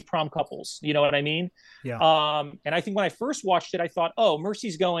prom couples. You know what I mean? Yeah. And I think when I first watched it, I thought, oh,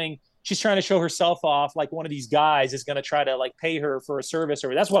 she's trying to show herself off like one of these guys is going to try to like pay her for a service,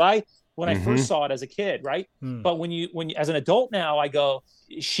 or that's what I first saw it as a kid. Right. But when you, as an adult now, I go,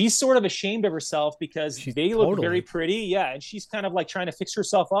 she's sort of ashamed of herself because they look very pretty. Yeah. And she's kind of like trying to fix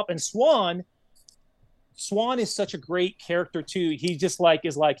herself up. And Swan is such a great character too. He just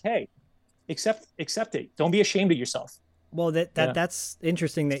is like, hey, accept it. Don't be ashamed of yourself. Well, that's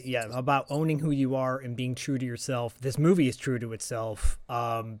interesting about owning who you are and being true to yourself. This movie is true to itself.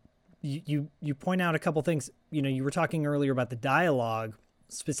 You point out a couple things. You were talking earlier about the dialogue,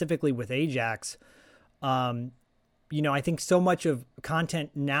 specifically with Ajax. I think so much of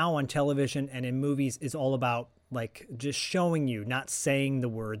content now on television and in movies is all about like just showing you, not saying the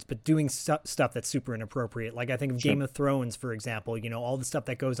words, but doing stuff that's super inappropriate. Like I think of Game of Thrones, for example, all the stuff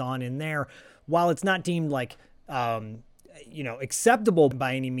that goes on in there, while it's not deemed like, acceptable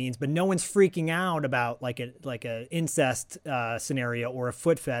by any means, but no one's freaking out about like a incest scenario or a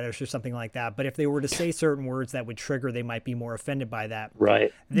foot fetish or something like that. But if they were to say certain words that would trigger, they might be more offended by that.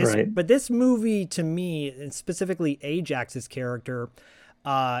 Right. But this movie, to me, and specifically Ajax's character,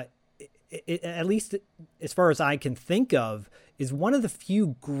 at least as far as I can think of, is one of the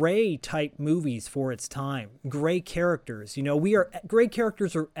few gray type movies for its time. Gray characters, gray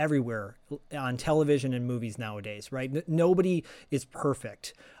characters are everywhere on television and movies nowadays, right? Nobody is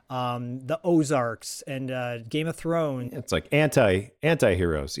perfect. The Ozarks and Game of Thrones. It's like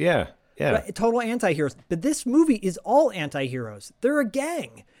anti-heroes. Yeah. Right, total anti-heroes. But this movie is all anti-heroes. They're a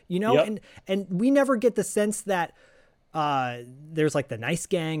gang, and we never get the sense that there's like the nice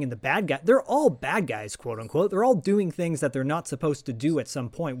gang and the bad guy. They're all bad guys, quote unquote. They're all doing things that they're not supposed to do at some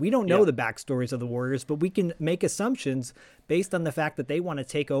point. We don't know the backstories of the Warriors, but we can make assumptions based on the fact that they want to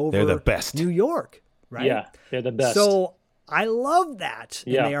take over They're the best. New York, right? Yeah, they're the best. So I love that.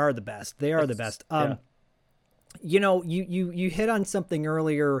 And they are the best. They are the best. You know, you hit on something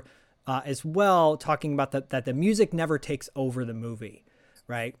earlier as well, talking about that the music never takes over the movie,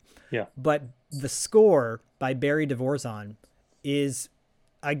 right? Yeah. But the score by Barry Dvorak is,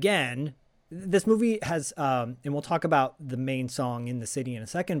 again, this movie has, and we'll talk about the main song In the City in a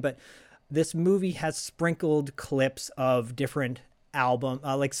second, but this movie has sprinkled clips of different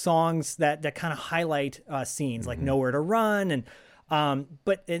like songs that kind of highlight scenes, like Nowhere to Run, and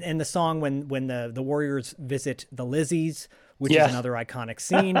but in the song when the Warriors visit the Lizzies, which is another iconic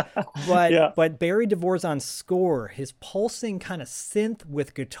scene. But Barry Dvorak's score, his pulsing kind of synth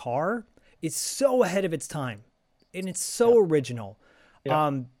with guitar, is so ahead of its time, and it's so original.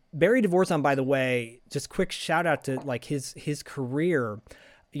 Barry Dvorak, by the way, just quick shout out to like his career.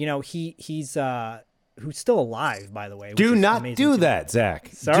 You know, he's who's still alive, by the way. Do not do that, Zach.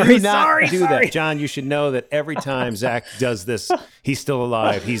 Sorry, do not do sorry. that, John. You should know that every time Zach does this, he's still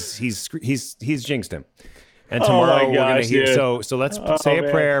alive. He's jinxed him. And tomorrow we're going to hear. Dude. So let's say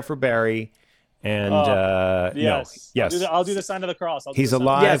a prayer for Barry. And yes, yes, I'll do the sign of the cross. He's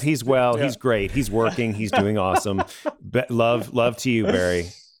alive. Yes. He's well. He's great. He's working. He's doing awesome. Love to you, Barry.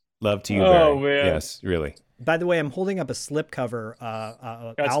 Love to you, Barry. Oh man. Yes, really. By the way, I'm holding up a slipcover,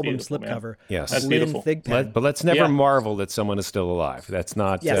 album slipcover. Yes, that's Lynn beautiful. Thigpen. But let's never marvel that someone is still alive. That's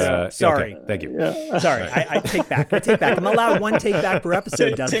not. Yes, sorry. Okay, thank you. Sorry, I take back. I'm allowed one take back per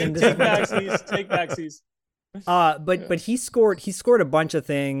episode, Dustin. Take backsies. But he scored a bunch of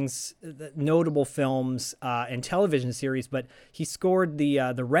things, notable films and television series. But he scored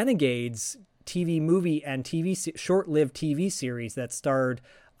the Renegades TV movie and short-lived TV series that starred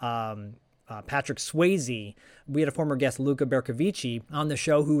Patrick Swayze. We had a former guest, Luca Bercovici, on the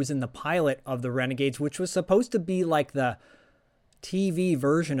show who was in the pilot of the Renegades, which was supposed to be like the TV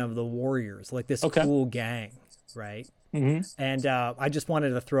version of the Warriors, like this cool gang, right? Mm-hmm. And I just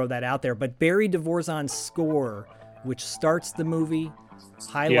wanted to throw that out there. But Barry Dvorak's score, which starts the movie,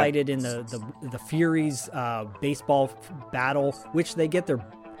 highlighted in the Furies baseball battle, which they get their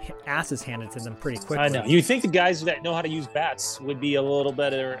asses handed to them pretty quickly. I know. You think the guys that know how to use bats would be a little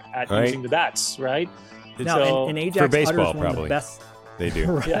better at using the bats, right? No, and Ajax for baseball, utters one of the best. They do.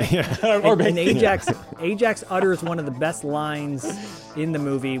 Right. And Ajax utters one of the best lines in the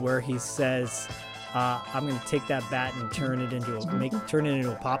movie where he says, I'm going to take that bat and turn it into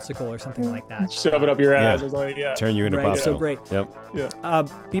a popsicle or something like that. Shove it up your ass. Turn you into a popsicle. So great. Yep.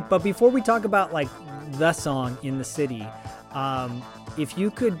 Yeah. But before we talk about like the song In the City, if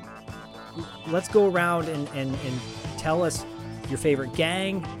you could, let's go around and tell us your favorite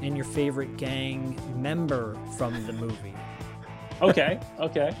gang and your favorite gang member from the movie. Okay.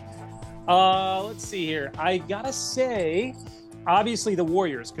 Let's see here. I gotta say, obviously the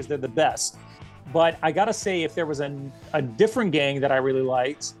Warriors, because they're the best. But I gotta say, if there was a different gang that I really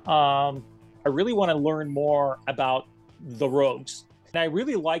liked, I really want to learn more about the Rogues. And I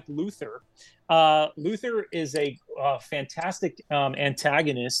really liked Luther. Luther is a fantastic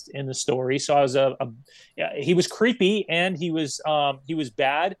antagonist in the story. So I was he was creepy and he was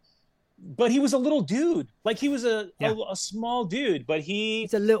bad, but he was a little dude. Like he was a small dude, but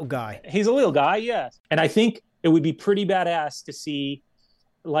he's a little guy. He's a little guy, yes. And I think it would be pretty badass to see,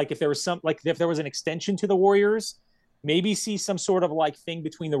 like if there was an extension to the Warriors, maybe see some sort of like thing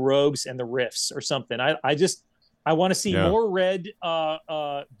between the Rogues and the Riffs or something. I want to see more red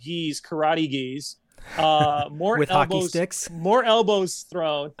gis, karate gis, more with elbows, hockey sticks, more elbows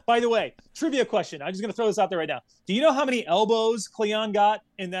thrown. By the way, trivia question. I'm just going to throw this out there right now. Do you know how many elbows Cleon got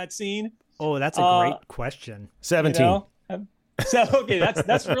in that scene? Oh, that's a great question. 17. You know? So, okay,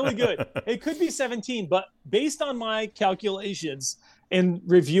 that's really good. It could be 17, but based on my calculations and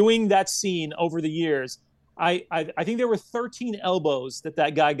reviewing that scene over the years, I think there were 13 elbows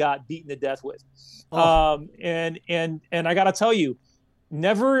that guy got beaten to death with. And I got to tell you,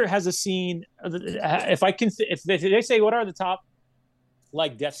 never has a scene, if they say what are the top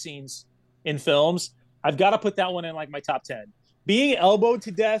like death scenes in films, I've got to put that one in like my top 10. Being elbowed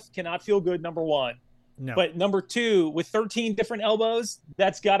to death cannot feel good, number one. No. But number two, with 13 different elbows,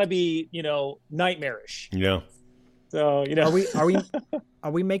 that's got to be, nightmarish. Yeah. So,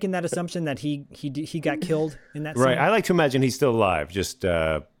 are we making that assumption that he got killed in that scene? Right. I like to imagine he's still alive. Just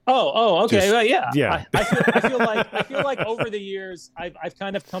okay. Just, well, yeah. Yeah. I feel like over the years I've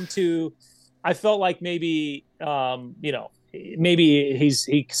kind of come to, I felt like maybe maybe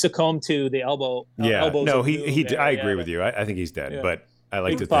he succumbed to the elbows. No, I agree with you. I think he's dead, but I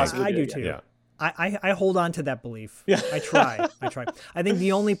like to think I do too. Yeah. I hold on to that belief. Yeah. I try. I think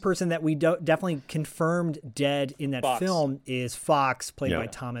the only person that we definitely confirmed dead in that film is Fox, played by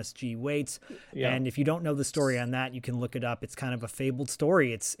Thomas G. Waits. Yeah. And if you don't know the story on that, you can look it up. It's kind of a fabled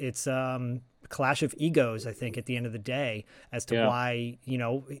story. It's clash of egos, I think, at the end of the day, as to why,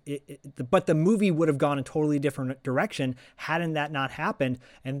 but the movie would have gone a totally different direction hadn't that not happened.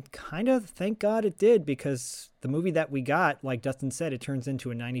 And kind of thank God it did, because the movie that we got, like Dustin said, it turns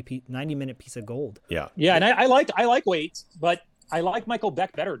into a 90-minute piece of gold. Yeah. And I like Waits, but I like Michael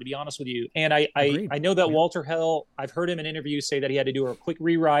Beck better, to be honest with you. And I know that Walter Hill, I've heard him in interviews say that he had to do a quick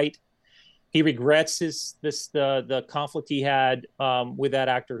rewrite. He regrets the conflict he had with that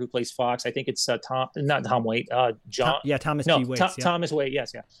actor who plays Fox. I think it's Tom Waits, John. Thomas G. Waits. Thomas Waits.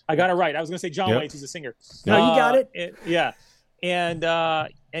 Yes, yeah. I got it right. I was going to say John Waits, who's a singer. No, you got it. Yeah, and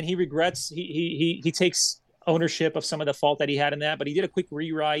he regrets. He takes ownership of some of the fault that he had in that, but he did a quick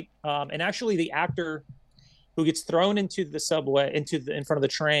rewrite. And actually, the actor who gets thrown into the subway, in front of the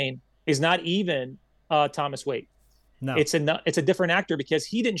train, is not even Thomas Waits. No, it's a different actor, because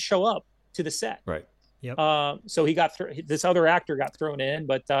he didn't show up to the set. Right. Yep. So he got this other actor got thrown in,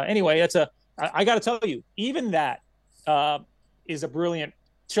 but anyway, I got to tell you, even that is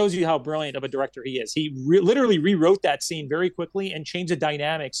shows you how brilliant of a director he is. He literally rewrote that scene very quickly and changed the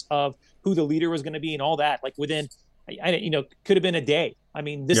dynamics of who the leader was going to be and all that. Like within, could have been a day. I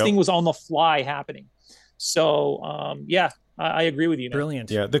mean, this thing was on the fly happening. So I agree with you, man.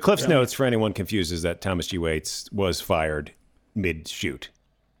 Brilliant. Yeah. The Cliff's Notes, for anyone confused, is that Thomas G. Waits was fired mid-shoot.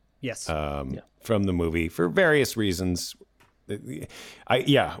 Yes. From the movie for various reasons. We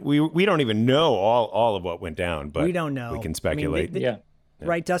don't even know all of what went down, but we don't know. We can speculate.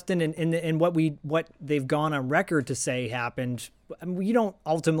 Right, Dustin, and what they've gone on record to say happened. I mean, you don't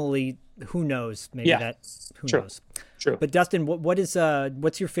ultimately. Who knows? Maybe who knows? True. But Dustin,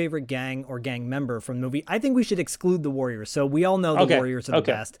 what's your favorite gang or gang member from the movie? I think we should exclude the Warriors. So we all know the Warriors are the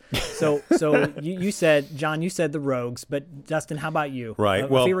best. So you said, John, you said the Rogues, but Dustin, how about you? Right.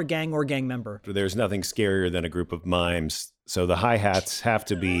 A favorite gang or gang member? There's nothing scarier than a group of mimes. So the hi-hats have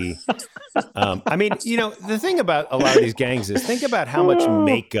to be. The thing about a lot of these gangs is think about how much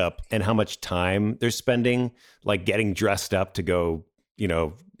makeup and how much time they're spending, like getting dressed up to go,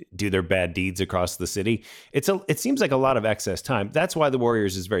 do their bad deeds across the city. It seems like a lot of excess time. That's why the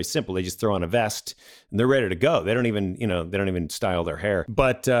Warriors is very simple. They just throw on a vest and they're ready to go. They don't even style their hair.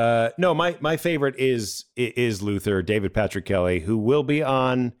 But no, my favorite is Luther, David Patrick Kelly, who will be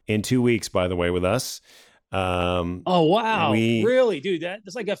on in 2 weeks, by the way, with us. Oh wow, really, dude?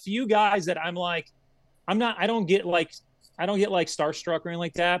 There's like a few guys that I'm like, I don't get like starstruck or anything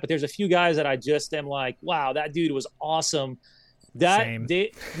like that. But there's a few guys that I just am like, wow, that dude was awesome. What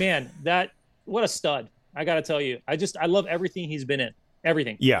a stud. I got to tell you, I love everything he's been in.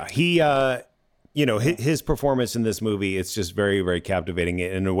 Everything. Yeah. He, his performance in this movie, it's just very, very captivating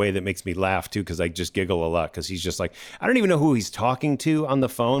in a way that makes me laugh too. Cause I just giggle a lot. Cause he's just like, I don't even know who he's talking to on the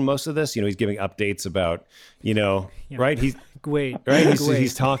phone. Most of this, he's giving updates about, right. He's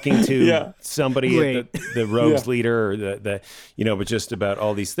talking to somebody, the Rogues leader or but just about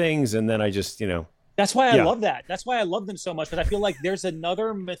all these things. And then I just, That's why I love that. That's why I love them so much. Because I feel like there's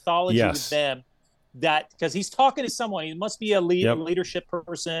another mythology with them because he's talking to someone. He must be a leadership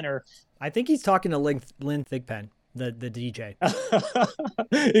person, or I think he's talking to Lynn Thigpen, the DJ.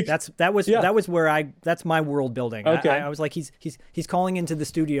 That was where that's my world building. Okay. I was like, he's calling into the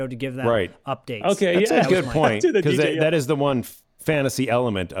studio to give them updates. Okay, that's a good point, because that is the one fantasy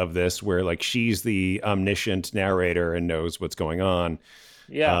element of this, where like she's the omniscient narrator and knows what's going on.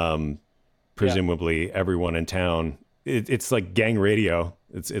 Yeah. Presumably everyone in town. It's like gang radio.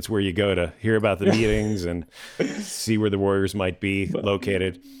 It's where you go to hear about the meetings and see where the Warriors might be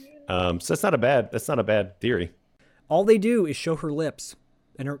located. So that's not a bad theory. All they do is show her lips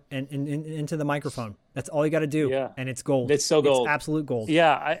and into the microphone. That's all you got to do. Yeah. And it's gold. It's so gold. It's absolute gold.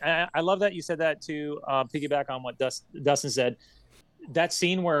 Yeah. I love that you said that too. Piggyback on what Dustin said. That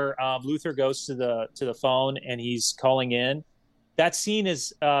scene where Luther goes to the phone and he's calling in. That scene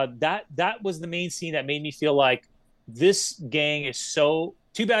is that was the main scene that made me feel like this gang is so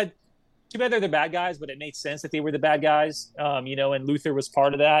too bad they're the bad guys, but it made sense that they were the bad guys, and Luther was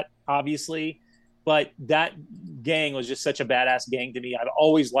part of that, obviously. But that gang was just such a badass gang to me. I've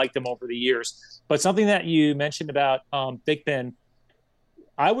always liked them over the years. But something that you mentioned about Thigpen,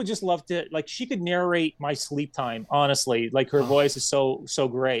 I would just love to, like, she could narrate my sleep time, honestly. Like, her voice is so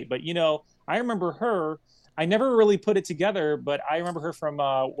great. But, I remember her. I never really put it together, but I remember her from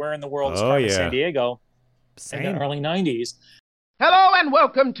Where in the World is Carmen San Diego. Same. in the early 90s. Hello and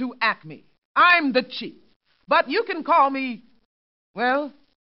welcome to Acme. I'm the Chief, but you can call me, well,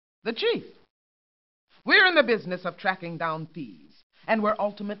 the Chief. We're in the business of tracking down thieves, and we're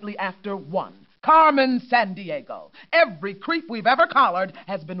ultimately after one, Carmen Sandiego. Every creep we've ever collared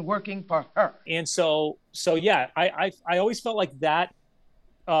has been working for her. And so yeah, I always felt like that,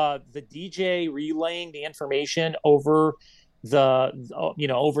 the DJ relaying the information over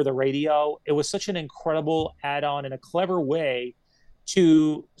over the radio, it was such an incredible add-on and a clever way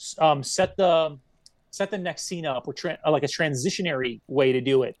to set the next scene up, or like a transitionary way to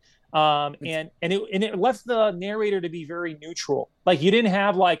do it. And it left the narrator to be very neutral. Like, you didn't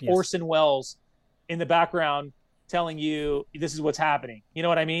have Orson Welles in the background telling you this is what's happening. You know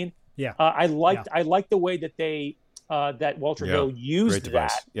what I mean? Yeah. I liked the way that they that Walter Hill used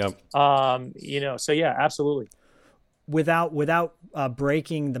that. Yep. So yeah, absolutely. Without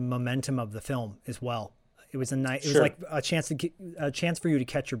breaking the momentum of the film as well. It was it was like a chance for you to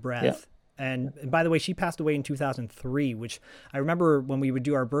catch your breath. Yeah. And by the way, she passed away in 2003, which I remember when we would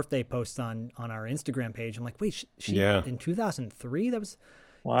do our birthday posts on our Instagram page. I'm like, wait, she in 2003? That was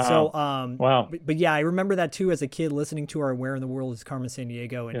wow. So wow. But yeah, I remember that too as a kid, listening to our "Where in the World is Carmen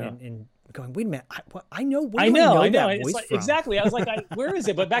Sandiego" and going, wait a minute, I know. I know. That it's voice like, from? exactly. I was like, where is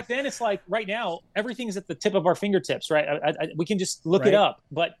it? But back then, it's like right now, everything's at the tip of our fingertips, right? We can just look it up.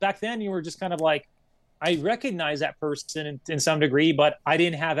 But back then, you were just kind of like, I recognize that person in some degree, but I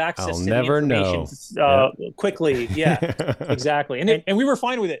didn't have access to the information quickly. Yeah, exactly. And we were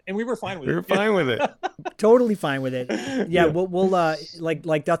fine with it. We were fine with it. Totally fine with it. Yeah, we'll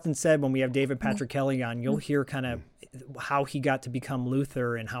like Dustin said, when we have David Patrick Kelly on, you'll hear kind of how he got to become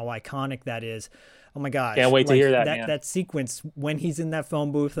Luther and how iconic that is. Oh my gosh! Can't wait to hear that. Man. That sequence when he's in that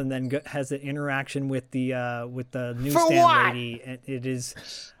phone booth and then has an interaction with the newsstand lady, and it is.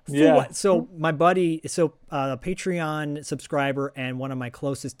 What? So my buddy, a Patreon subscriber and one of my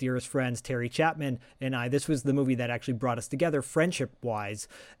closest, dearest friends, Terry Chapman, and I, this was the movie that actually brought us together friendship-wise.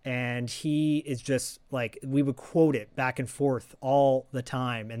 And he is just like, we would quote it back and forth all the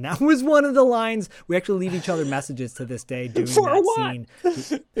time. And that was one of the lines. We actually leave each other messages to this day doing that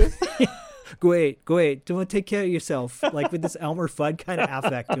scene. Go ahead. Don't take care of yourself. Like with this Elmer Fudd kind of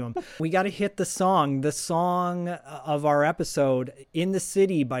affect to him. We got to hit the song of our episode, "In the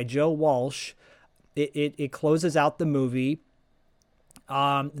City" by Joe Walsh. It closes out the movie.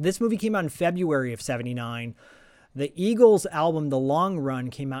 This movie came out in February of 79. The Eagles album, The Long Run,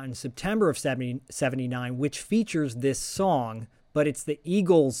 came out in September of 79, which features this song, but it's the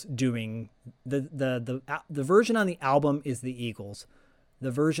Eagles doing the version on the album is the Eagles. The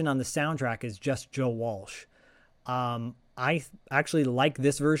version on the soundtrack is just Joe Walsh. I actually like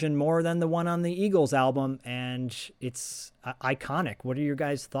this version more than the one on the Eagles album, and it's iconic. What are your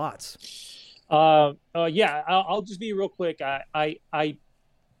guys' thoughts? Yeah, I'll just be real quick. I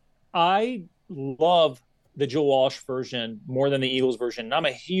love the Joe Walsh version more than the Eagles version. I'm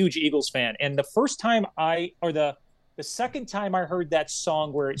a huge Eagles fan, and the first time the second time I heard that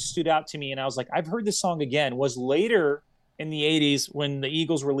song where it stood out to me, and I was like, I've heard this song again, was later in the 80s when the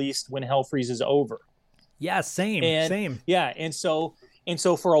Eagles released "When Hell Freezes Over." Yeah, same. Yeah, and so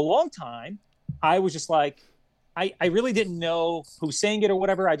for a long time, I was just like, I really didn't know who sang it or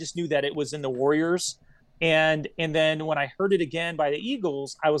whatever. I just knew that it was in the Warriors, and then when I heard it again by the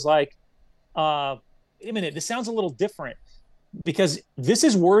Eagles, I was like, wait a minute, this sounds a little different, because this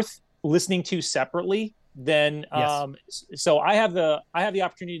is worth listening to separately. Then so I have the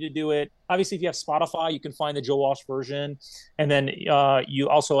opportunity to do it. Obviously, if you have Spotify, you can find the Joe Walsh version, and then you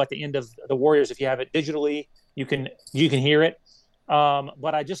also, at the end of the Warriors, if you have it digitally, you can hear it.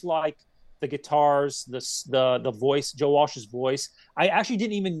 But I just like the guitars, the voice, Joe Walsh's voice. I actually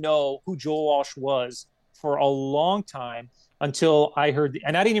didn't even know who Joe Walsh was for a long time until I heard,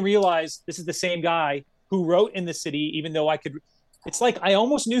 and I didn't even realize this is the same guy who wrote "In the City," even though I could. It's like I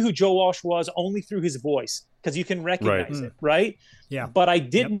almost knew who Joe Walsh was only through his voice, because you can recognize it, right? Yeah. But I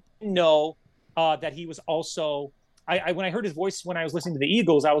didn't know that he was also. When I heard his voice when I was listening to the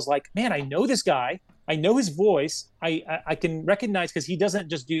Eagles, I was like, man, I know this guy. I know his voice. I can recognize, because he doesn't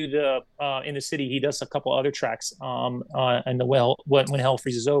just do the "In the City." He does a couple other tracks and "When Hell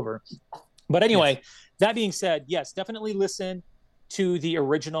Freezes Over." But anyway, that being said, yes, definitely listen to the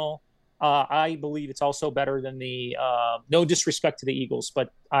original. I believe it's also better than the no disrespect to the Eagles,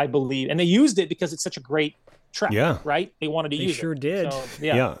 but I believe, and they used it because it's such a great track, right? They wanted to use it. They sure did. So,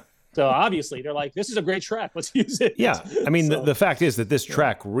 yeah. So obviously they're like, this is a great track. Let's use it. Yeah. I mean, the fact is that this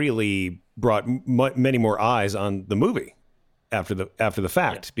track really brought many more eyes on the movie after the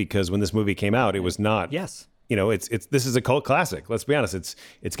fact, because when this movie came out, it was not this is a cult classic. Let's be honest.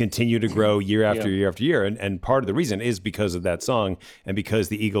 It's continued to grow year after year after year. And part of the reason is because of that song and because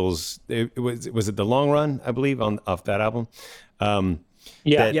the Eagles, was it The Long Run, I believe, off that album? The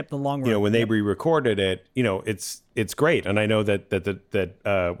Long Run. When they re-recorded it, it's great. And I know that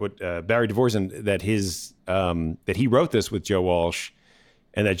Barry Dvorak, that he wrote this with Joe Walsh,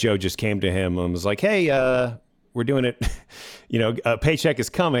 and that Joe just came to him and was like, "Hey, we're doing it. A paycheck is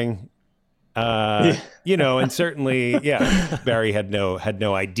coming." And certainly, Barry had no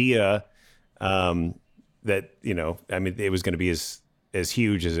idea that it was going to be as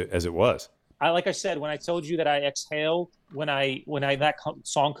huge as it was. Like I said, when I told you that I exhale when that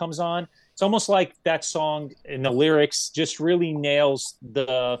song comes on, it's almost like that song and the lyrics just really nails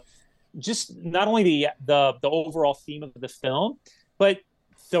not only the overall theme of the film, but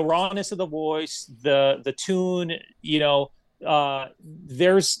the rawness of the voice, the tune.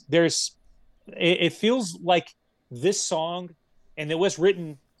 It feels like this song, and it was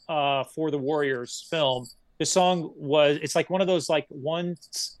written for the Warriors film. The song it's like one of those like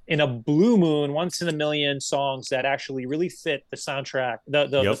once in a blue moon, once in a million songs that actually really fit the soundtrack,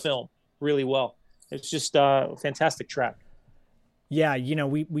 the film really well. It's just a fantastic track. Yeah,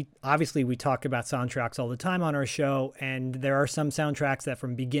 we obviously we talk about soundtracks all the time on our show, and there are some soundtracks that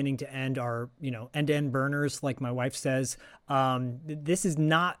from beginning to end are, end-to-end burners, like my wife says. This is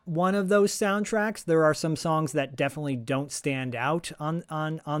not one of those soundtracks. There are some songs that definitely don't stand out on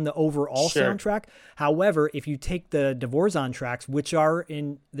the overall soundtrack. However, if you take the Dvorak tracks, which are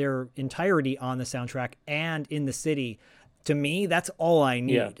in their entirety on the soundtrack and in the city, to me, that's all I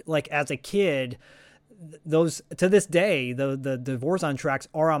need. Yeah. Like as a kid, those to this day, the Dvorak tracks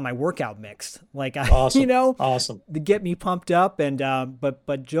are on my workout mix. Like awesome. Awesome. To get me pumped up. And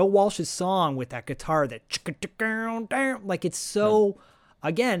but Joe Walsh's song with that guitar, like it's so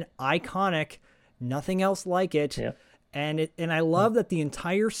again iconic. Nothing else like it. Yeah. And I love that the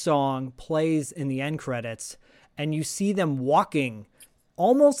entire song plays in the end credits, and you see them walking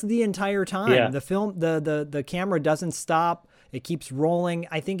almost the entire time. Yeah. The film, the camera doesn't stop. It keeps rolling.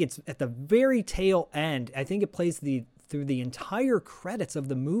 I think it's at the very tail end. I think it plays through the entire credits of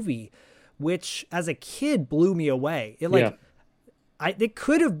the movie, which as a kid blew me away. It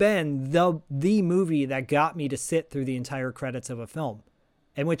could have been the movie that got me to sit through the entire credits of a film,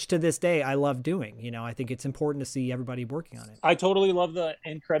 and which to this day I love doing. I think it's important to see everybody working on it. I totally love the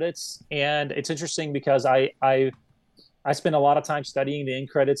end credits, and it's interesting because I spend a lot of time studying the end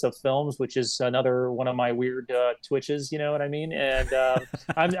credits of films, which is another one of my weird twitches. You know what I mean? And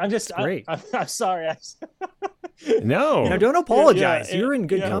I'm just great. I'm sorry. No, don't apologize. You're in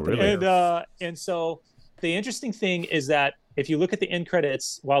good company. Really. And so the interesting thing is that if you look at the end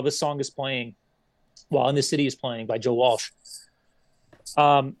credits while this song is playing, while In the City is playing by Joe Walsh,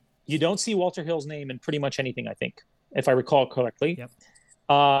 you don't see Walter Hill's name in pretty much anything, I think, if I recall correctly. Yep.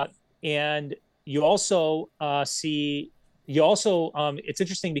 And you also it's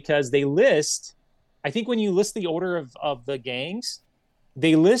interesting because they list, I think when you list the order of the gangs,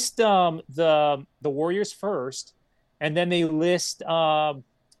 they list the Warriors first, and then they list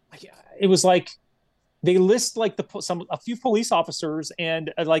it was like they list like a few police officers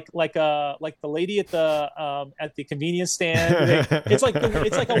and like the lady at the convenience stand. It's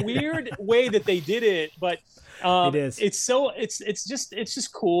like a weird way that they did it, but it is. It's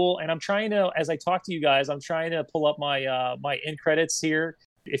just cool. And I'm trying to, as I talk to you guys, I'm trying to pull up my my end credits here.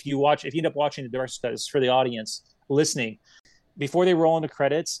 If you end up watching the director's credits for the audience listening, before they roll into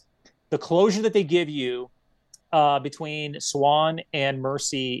credits, the closure that they give you between Swan and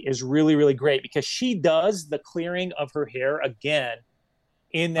Mercy is really, really great, because she does the clearing of her hair again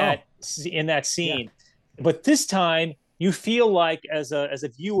in that scene. Yeah. But this time you feel like as a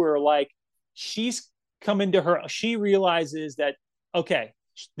viewer, like she's come into her, she realizes that, okay,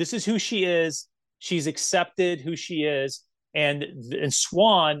 this is who she is. She's accepted who she is. And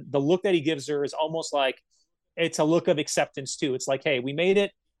Swan, the look that he gives her is almost like it's a look of acceptance too. It's like, hey, we made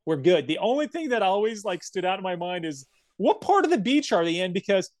it. We're good. The only thing that always like stood out in my mind is what part of the beach are they in?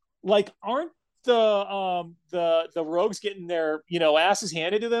 Because like, aren't the rogues getting their asses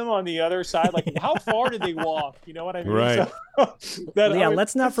handed to them on the other side? Like, how far did they walk? You know what I mean? Right.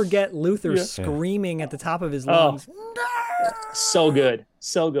 Let's not forget Luther screaming at the top of his lungs. So good.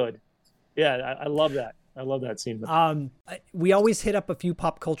 Yeah, I love that. I love that scene. We always hit up a few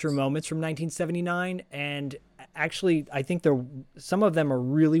pop culture moments from 1979, and actually, I think some of them are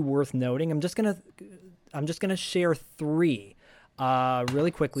really worth noting. I'm just gonna share three.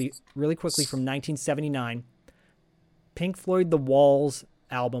 Really quickly from 1979. Pink Floyd The Walls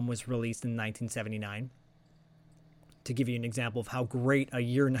album was released in 1979. To give you an example of how great a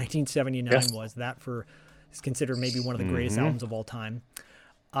year 1979 was, that for is considered maybe one of the greatest albums of all time.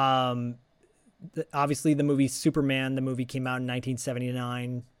 Obviously, the movie Superman, the movie came out in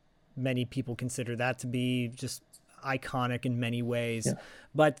 1979. Many people consider that to be just iconic in many ways. Yeah.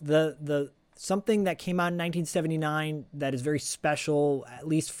 But the something that came out in 1979 that is very special, at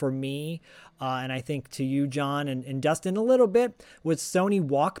least for me, and I think to you, John, and Dustin a little bit, was Sony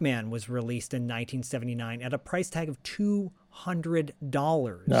Walkman was released in 1979 at a price tag of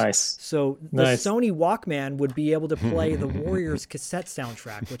 $200. Nice. So the Sony Walkman would be able to play the Warriors cassette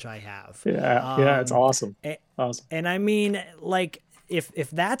soundtrack, which I have. Yeah, it's awesome. Awesome. And I mean, like,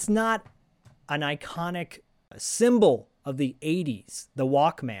 if that's not an iconic symbol of the 80s, the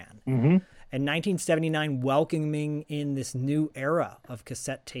Walkman, and 1979 welcoming in this new era of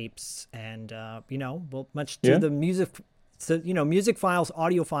cassette tapes and, much to the music. So, music files,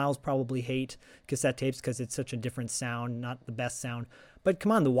 audio files probably hate cassette tapes because it's such a different sound, not the best sound. But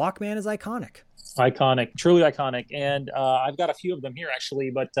come on, the Walkman is iconic. Iconic, truly iconic. And I've got a few of them here,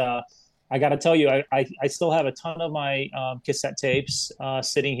 actually. But I got to tell you, I still have a ton of my cassette tapes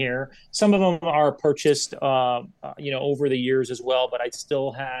sitting here. Some of them are purchased, over the years as well. But I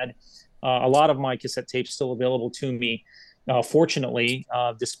still had a lot of my cassette tapes still available to me, fortunately,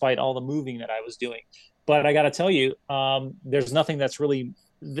 despite all the moving that I was doing. But I got to tell you, there's nothing that's really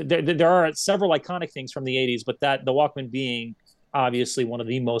there are several iconic things from the 80s, but the Walkman being obviously one of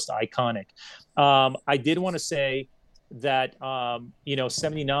the most iconic. I did want to say that,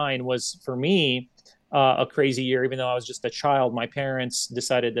 79 was for me a crazy year, even though I was just a child. My parents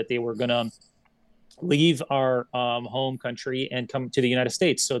decided that they were going to leave our home country and come to the United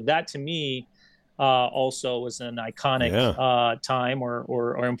States. So that to me also was an iconic time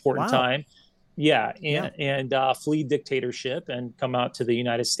or important time. Yeah, and flee dictatorship and come out to the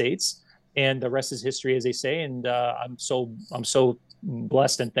United States, and the rest is history, as they say. And I'm so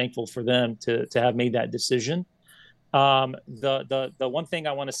blessed and thankful for them to have made that decision. The one thing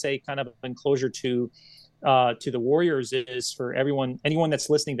I want to say, kind of in closure to the Warriors, is for anyone that's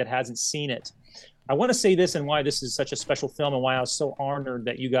listening that hasn't seen it, I want to say this and why this is such a special film and why I was so honored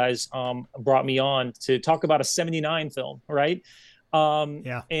that you guys brought me on to talk about a 79 film, right?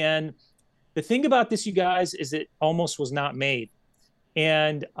 And the thing about this, you guys, is it almost was not made.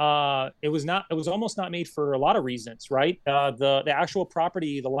 And it was almost not made for a lot of reasons, right? The actual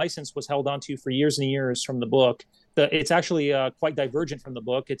property, the license was held onto for years and years from the book. It's actually quite divergent from the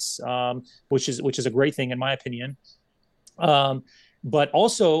book. It's which is a great thing in my opinion. But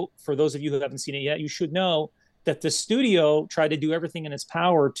also, for those of you who haven't seen it yet, you should know that the studio tried to do everything in its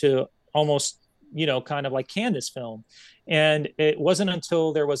power to almost, kind of like can this film. And it wasn't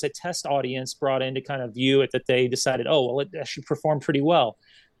until there was a test audience brought in to kind of view it that they decided, it actually performed pretty well.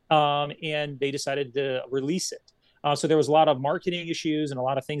 And they decided to release it. So there was a lot of marketing issues and a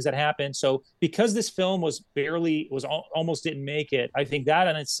lot of things that happened. So because this film almost didn't make it, I think that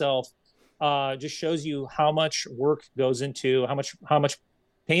in itself just shows you how much work goes into, how much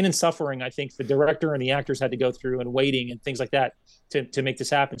pain and suffering I think the director and the actors had to go through, and waiting and things like that to make this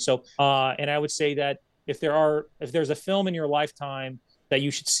happen. So and I would say that if there's a film in your lifetime that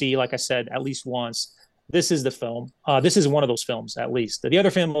you should see, like I said, at least once, this is the film. This is one of those films, at least. The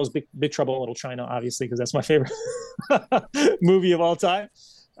other film was Big Trouble in Little China, obviously, because that's my favorite movie of all time.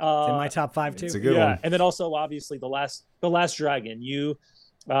 It's in my top 5 too. It's a good one. And then also, obviously, The Last Dragon. You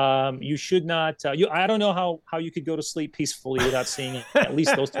should not. I don't know how you could go to sleep peacefully without seeing at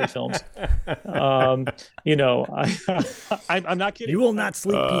least those 3 films. I'm not kidding. You will not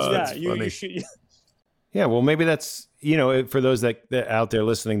sleep peacefully. You should. Yeah, well, maybe that's, for those that out there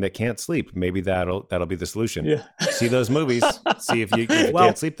listening that can't sleep, maybe that'll be the solution. Yeah. See those movies, see if you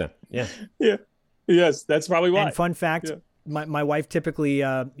can't sleep then. Yeah. Yeah. Yes, that's probably why. And fun fact, my wife typically,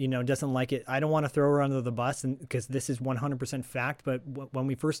 doesn't like it. I don't want to throw her under the bus, and because this is 100% fact. But when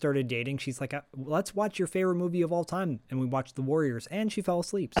we first started dating, she's like, "Let's watch your favorite movie of all time," and we watched The Warriors, and she fell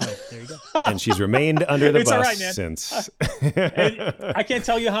asleep. So there you go. And she's remained under the bus all right, man. since. I can't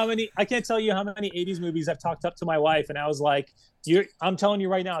tell you how many 80s movies I've talked up to my wife, and I was like, I'm telling you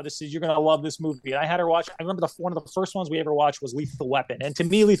right now, you're gonna love this movie. And I had her watch. I remember one of the first ones we ever watched was Lethal Weapon, and to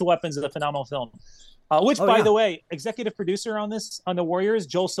me, Lethal Weapon is a phenomenal film. Which, by the way, executive producer on The Warriors,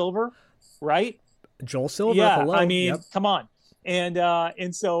 Joel Silver, right? Joel Silver, yeah. Hello. I mean, come on.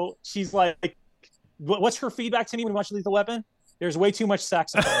 And so she's like, what's her feedback to me when we watch Lethal Weapon? There's way too much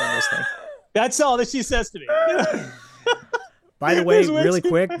saxophone in this thing. That's all that she says to me. By the way, really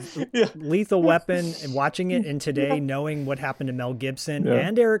quick, Lethal Weapon, and watching it today, knowing what happened to Mel Gibson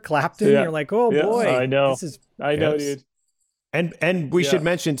and Eric Clapton, you're like, oh boy, I know. I know, dude. And we should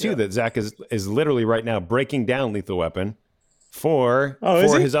mention too that Zach is literally right now breaking down Lethal Weapon for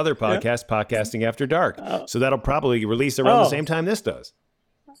his other podcast, Podcasting After Dark. So that'll probably release around the same time this does.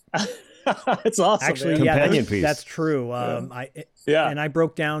 It's awesome. Actually, companion piece. That's true. And I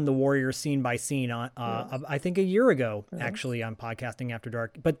broke down the Warriors scene by scene on, I think a year ago, actually, on Podcasting After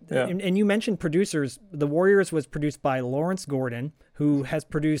Dark. But and you mentioned producers. The Warriors was produced by Lawrence Gordon, who has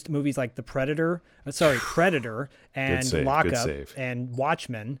produced movies like Predator, and Lockup, and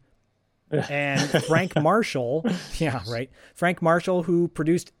Watchmen. And Frank Marshall, Frank Marshall, who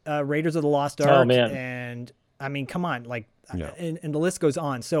produced Raiders of the Lost Ark. Oh, man. And I mean, come on, and the list goes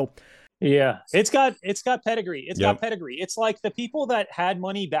on. So. Yeah, it's got pedigree. It's got pedigree. It's like the people that had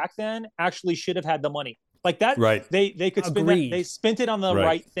money back then actually should have had the money like that. Right. They could spend that, they spent it on the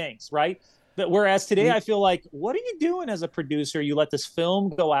right things, right? But whereas today I feel like, what are you doing as a producer? You let this film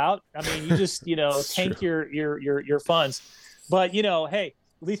go out. I mean, you just tank your funds. But hey,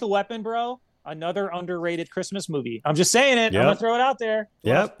 Lethal Weapon, bro. Another underrated Christmas movie. I'm just saying it. I'm gonna throw it out there.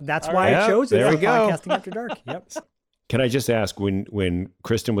 Yep. That's why I chose it. There we go. Podcasting After Dark. Yep. Can I just ask, when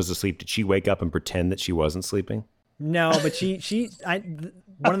Kristen was asleep, did she wake up and pretend that she wasn't sleeping? No, but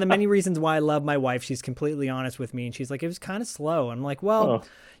one of the many reasons why I love my wife, she's completely honest with me, and she's like, it was kind of slow. I'm like, well,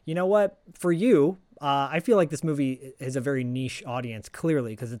 you know what? For you, I feel like this movie is a very niche audience,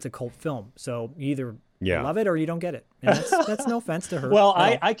 clearly, because it's a cult film. So you either love it or you don't get it. And that's no offense to her. Well,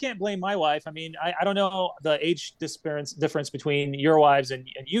 I can't blame my wife. I mean, I don't know the age difference between your wives and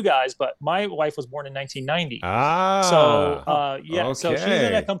you guys, but my wife was born in 1990. So okay. So she's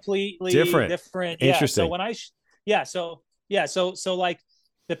in a completely different. Interesting. So when so like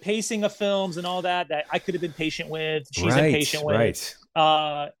the pacing of films and all that I could have been patient with, she's impatient with. Right.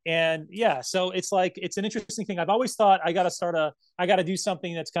 So it's like, it's an interesting thing. I've always thought I got to do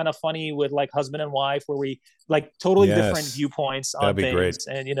something that's kind of funny with like husband and wife, where we like totally different viewpoints on things. Great.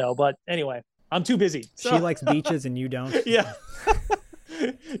 And but anyway, I'm too busy. So. She likes beaches and you don't. Yeah.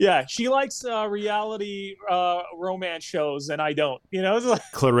 Yeah, she likes reality romance shows, and I don't. It's like...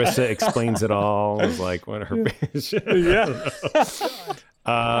 Clarissa Explains It All is like one of her.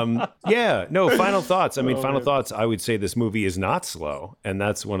 Final thoughts. I mean, final thoughts. I would say this movie is not slow, and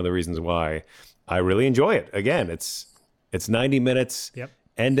that's one of the reasons why I really enjoy it. Again, it's 90 minutes,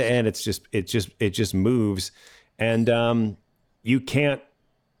 end to end. It just moves, and you can't.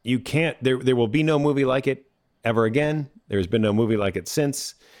 There will be no movie like it ever again. There's been no movie like it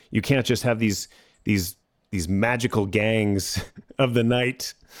since. You can't just have these magical gangs of the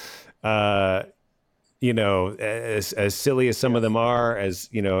night. As silly as some of them are, and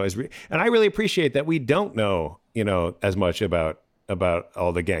I really appreciate that we don't know, as much about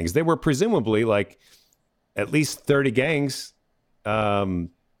all the gangs. There were presumably like at least 30 gangs,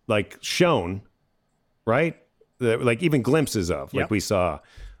 like shown, right? Like even glimpses of, like we saw,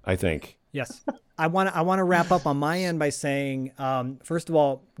 I think. Yes. I want to wrap up on my end by saying, first of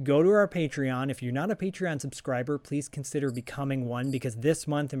all, go to our Patreon. If you're not a Patreon subscriber, please consider becoming one, because this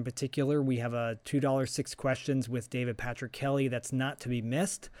month in particular, we have a $2 6 questions with David Patrick Kelly. That's not to be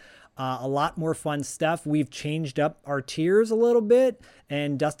missed. A lot more fun stuff. We've changed up our tiers a little bit,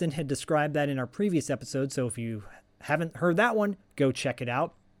 and Dustin had described that in our previous episode. So if you haven't heard that one, go check it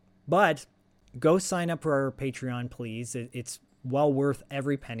out. But go sign up for our Patreon, please. It's well worth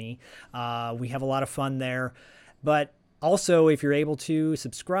every penny. We have a lot of fun there. But also, if you're able to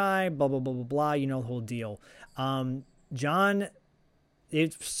subscribe, blah, blah, blah, blah, blah, the whole deal. John,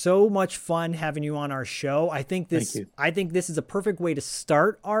 it's so much fun having you on our show. I think this is a perfect way to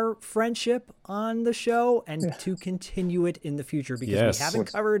start our friendship on the show and to continue it in the future, because we haven't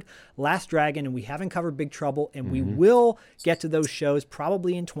covered Last Dragon and we haven't covered Big Trouble, and we will get to those shows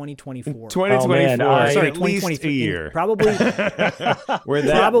probably in 2024. 2024. Sorry, at least a year. Probably.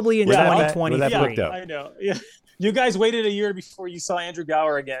 Probably in 2023. I know. Yeah. You guys waited a year before you saw Andrew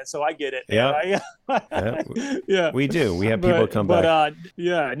Gower again, so I get it. We do. We have people come back.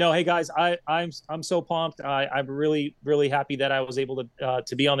 Hey guys, I'm so pumped. I'm really, really happy that I was able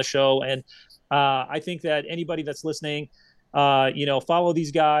to be on the show, and I think that anybody that's listening, follow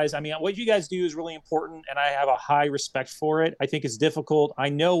these guys. I mean, what you guys do is really important, and I have a high respect for it. I think it's difficult. I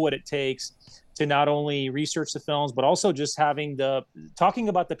know what it takes to not only research the films, but also just talking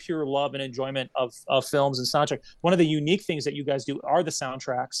about the pure love and enjoyment of films and soundtrack. One of the unique things that you guys do are the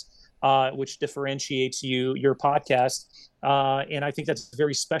soundtracks, which differentiates your podcast. And I think that's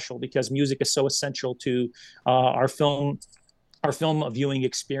very special, because music is so essential to our film viewing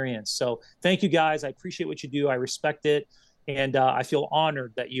experience. So thank you guys. I appreciate what you do. I respect it. And I feel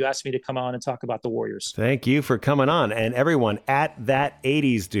honored that you asked me to come on and talk about the Warriors. Thank you for coming on. And everyone, at that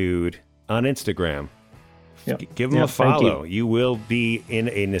 80s dude on Instagram, Yep. Give them a follow. You will be in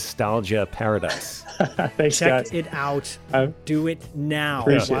a nostalgia paradise. Thanks, Check guys. it out. Do it now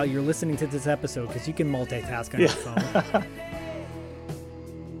while you're listening to this episode, because you can multitask on your phone.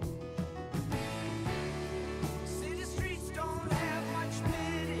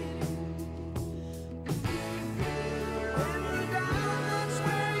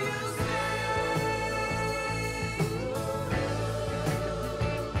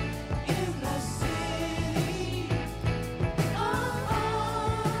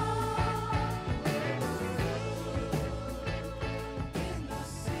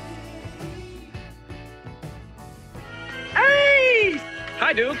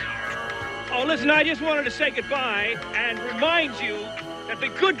 Hi, Duke. Oh, listen, I just wanted to say goodbye and remind you that the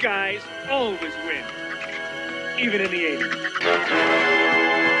good guys always win, even in the 80s.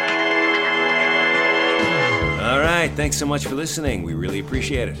 All right. Thanks so much for listening. We really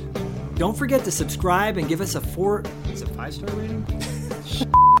appreciate it. Don't forget to subscribe and give us a 5-star rating?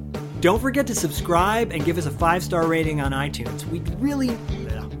 Don't forget to subscribe and give us a 5-star rating on iTunes.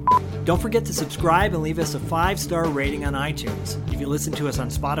 Don't forget to subscribe and leave us a 5-star rating on iTunes. If you listen to us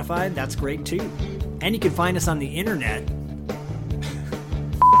on Spotify, that's great too. And you can find us on the internet.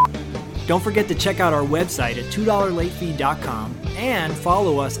 Don't forget to check out our website at $2latefee.com and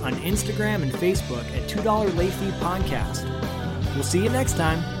follow us on Instagram and Facebook at $2 Late Fee Podcast. We'll see you next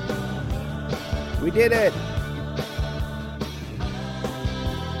time. We did it.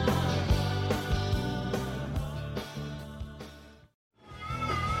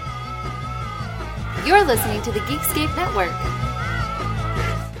 You're listening to the Geekscape Network.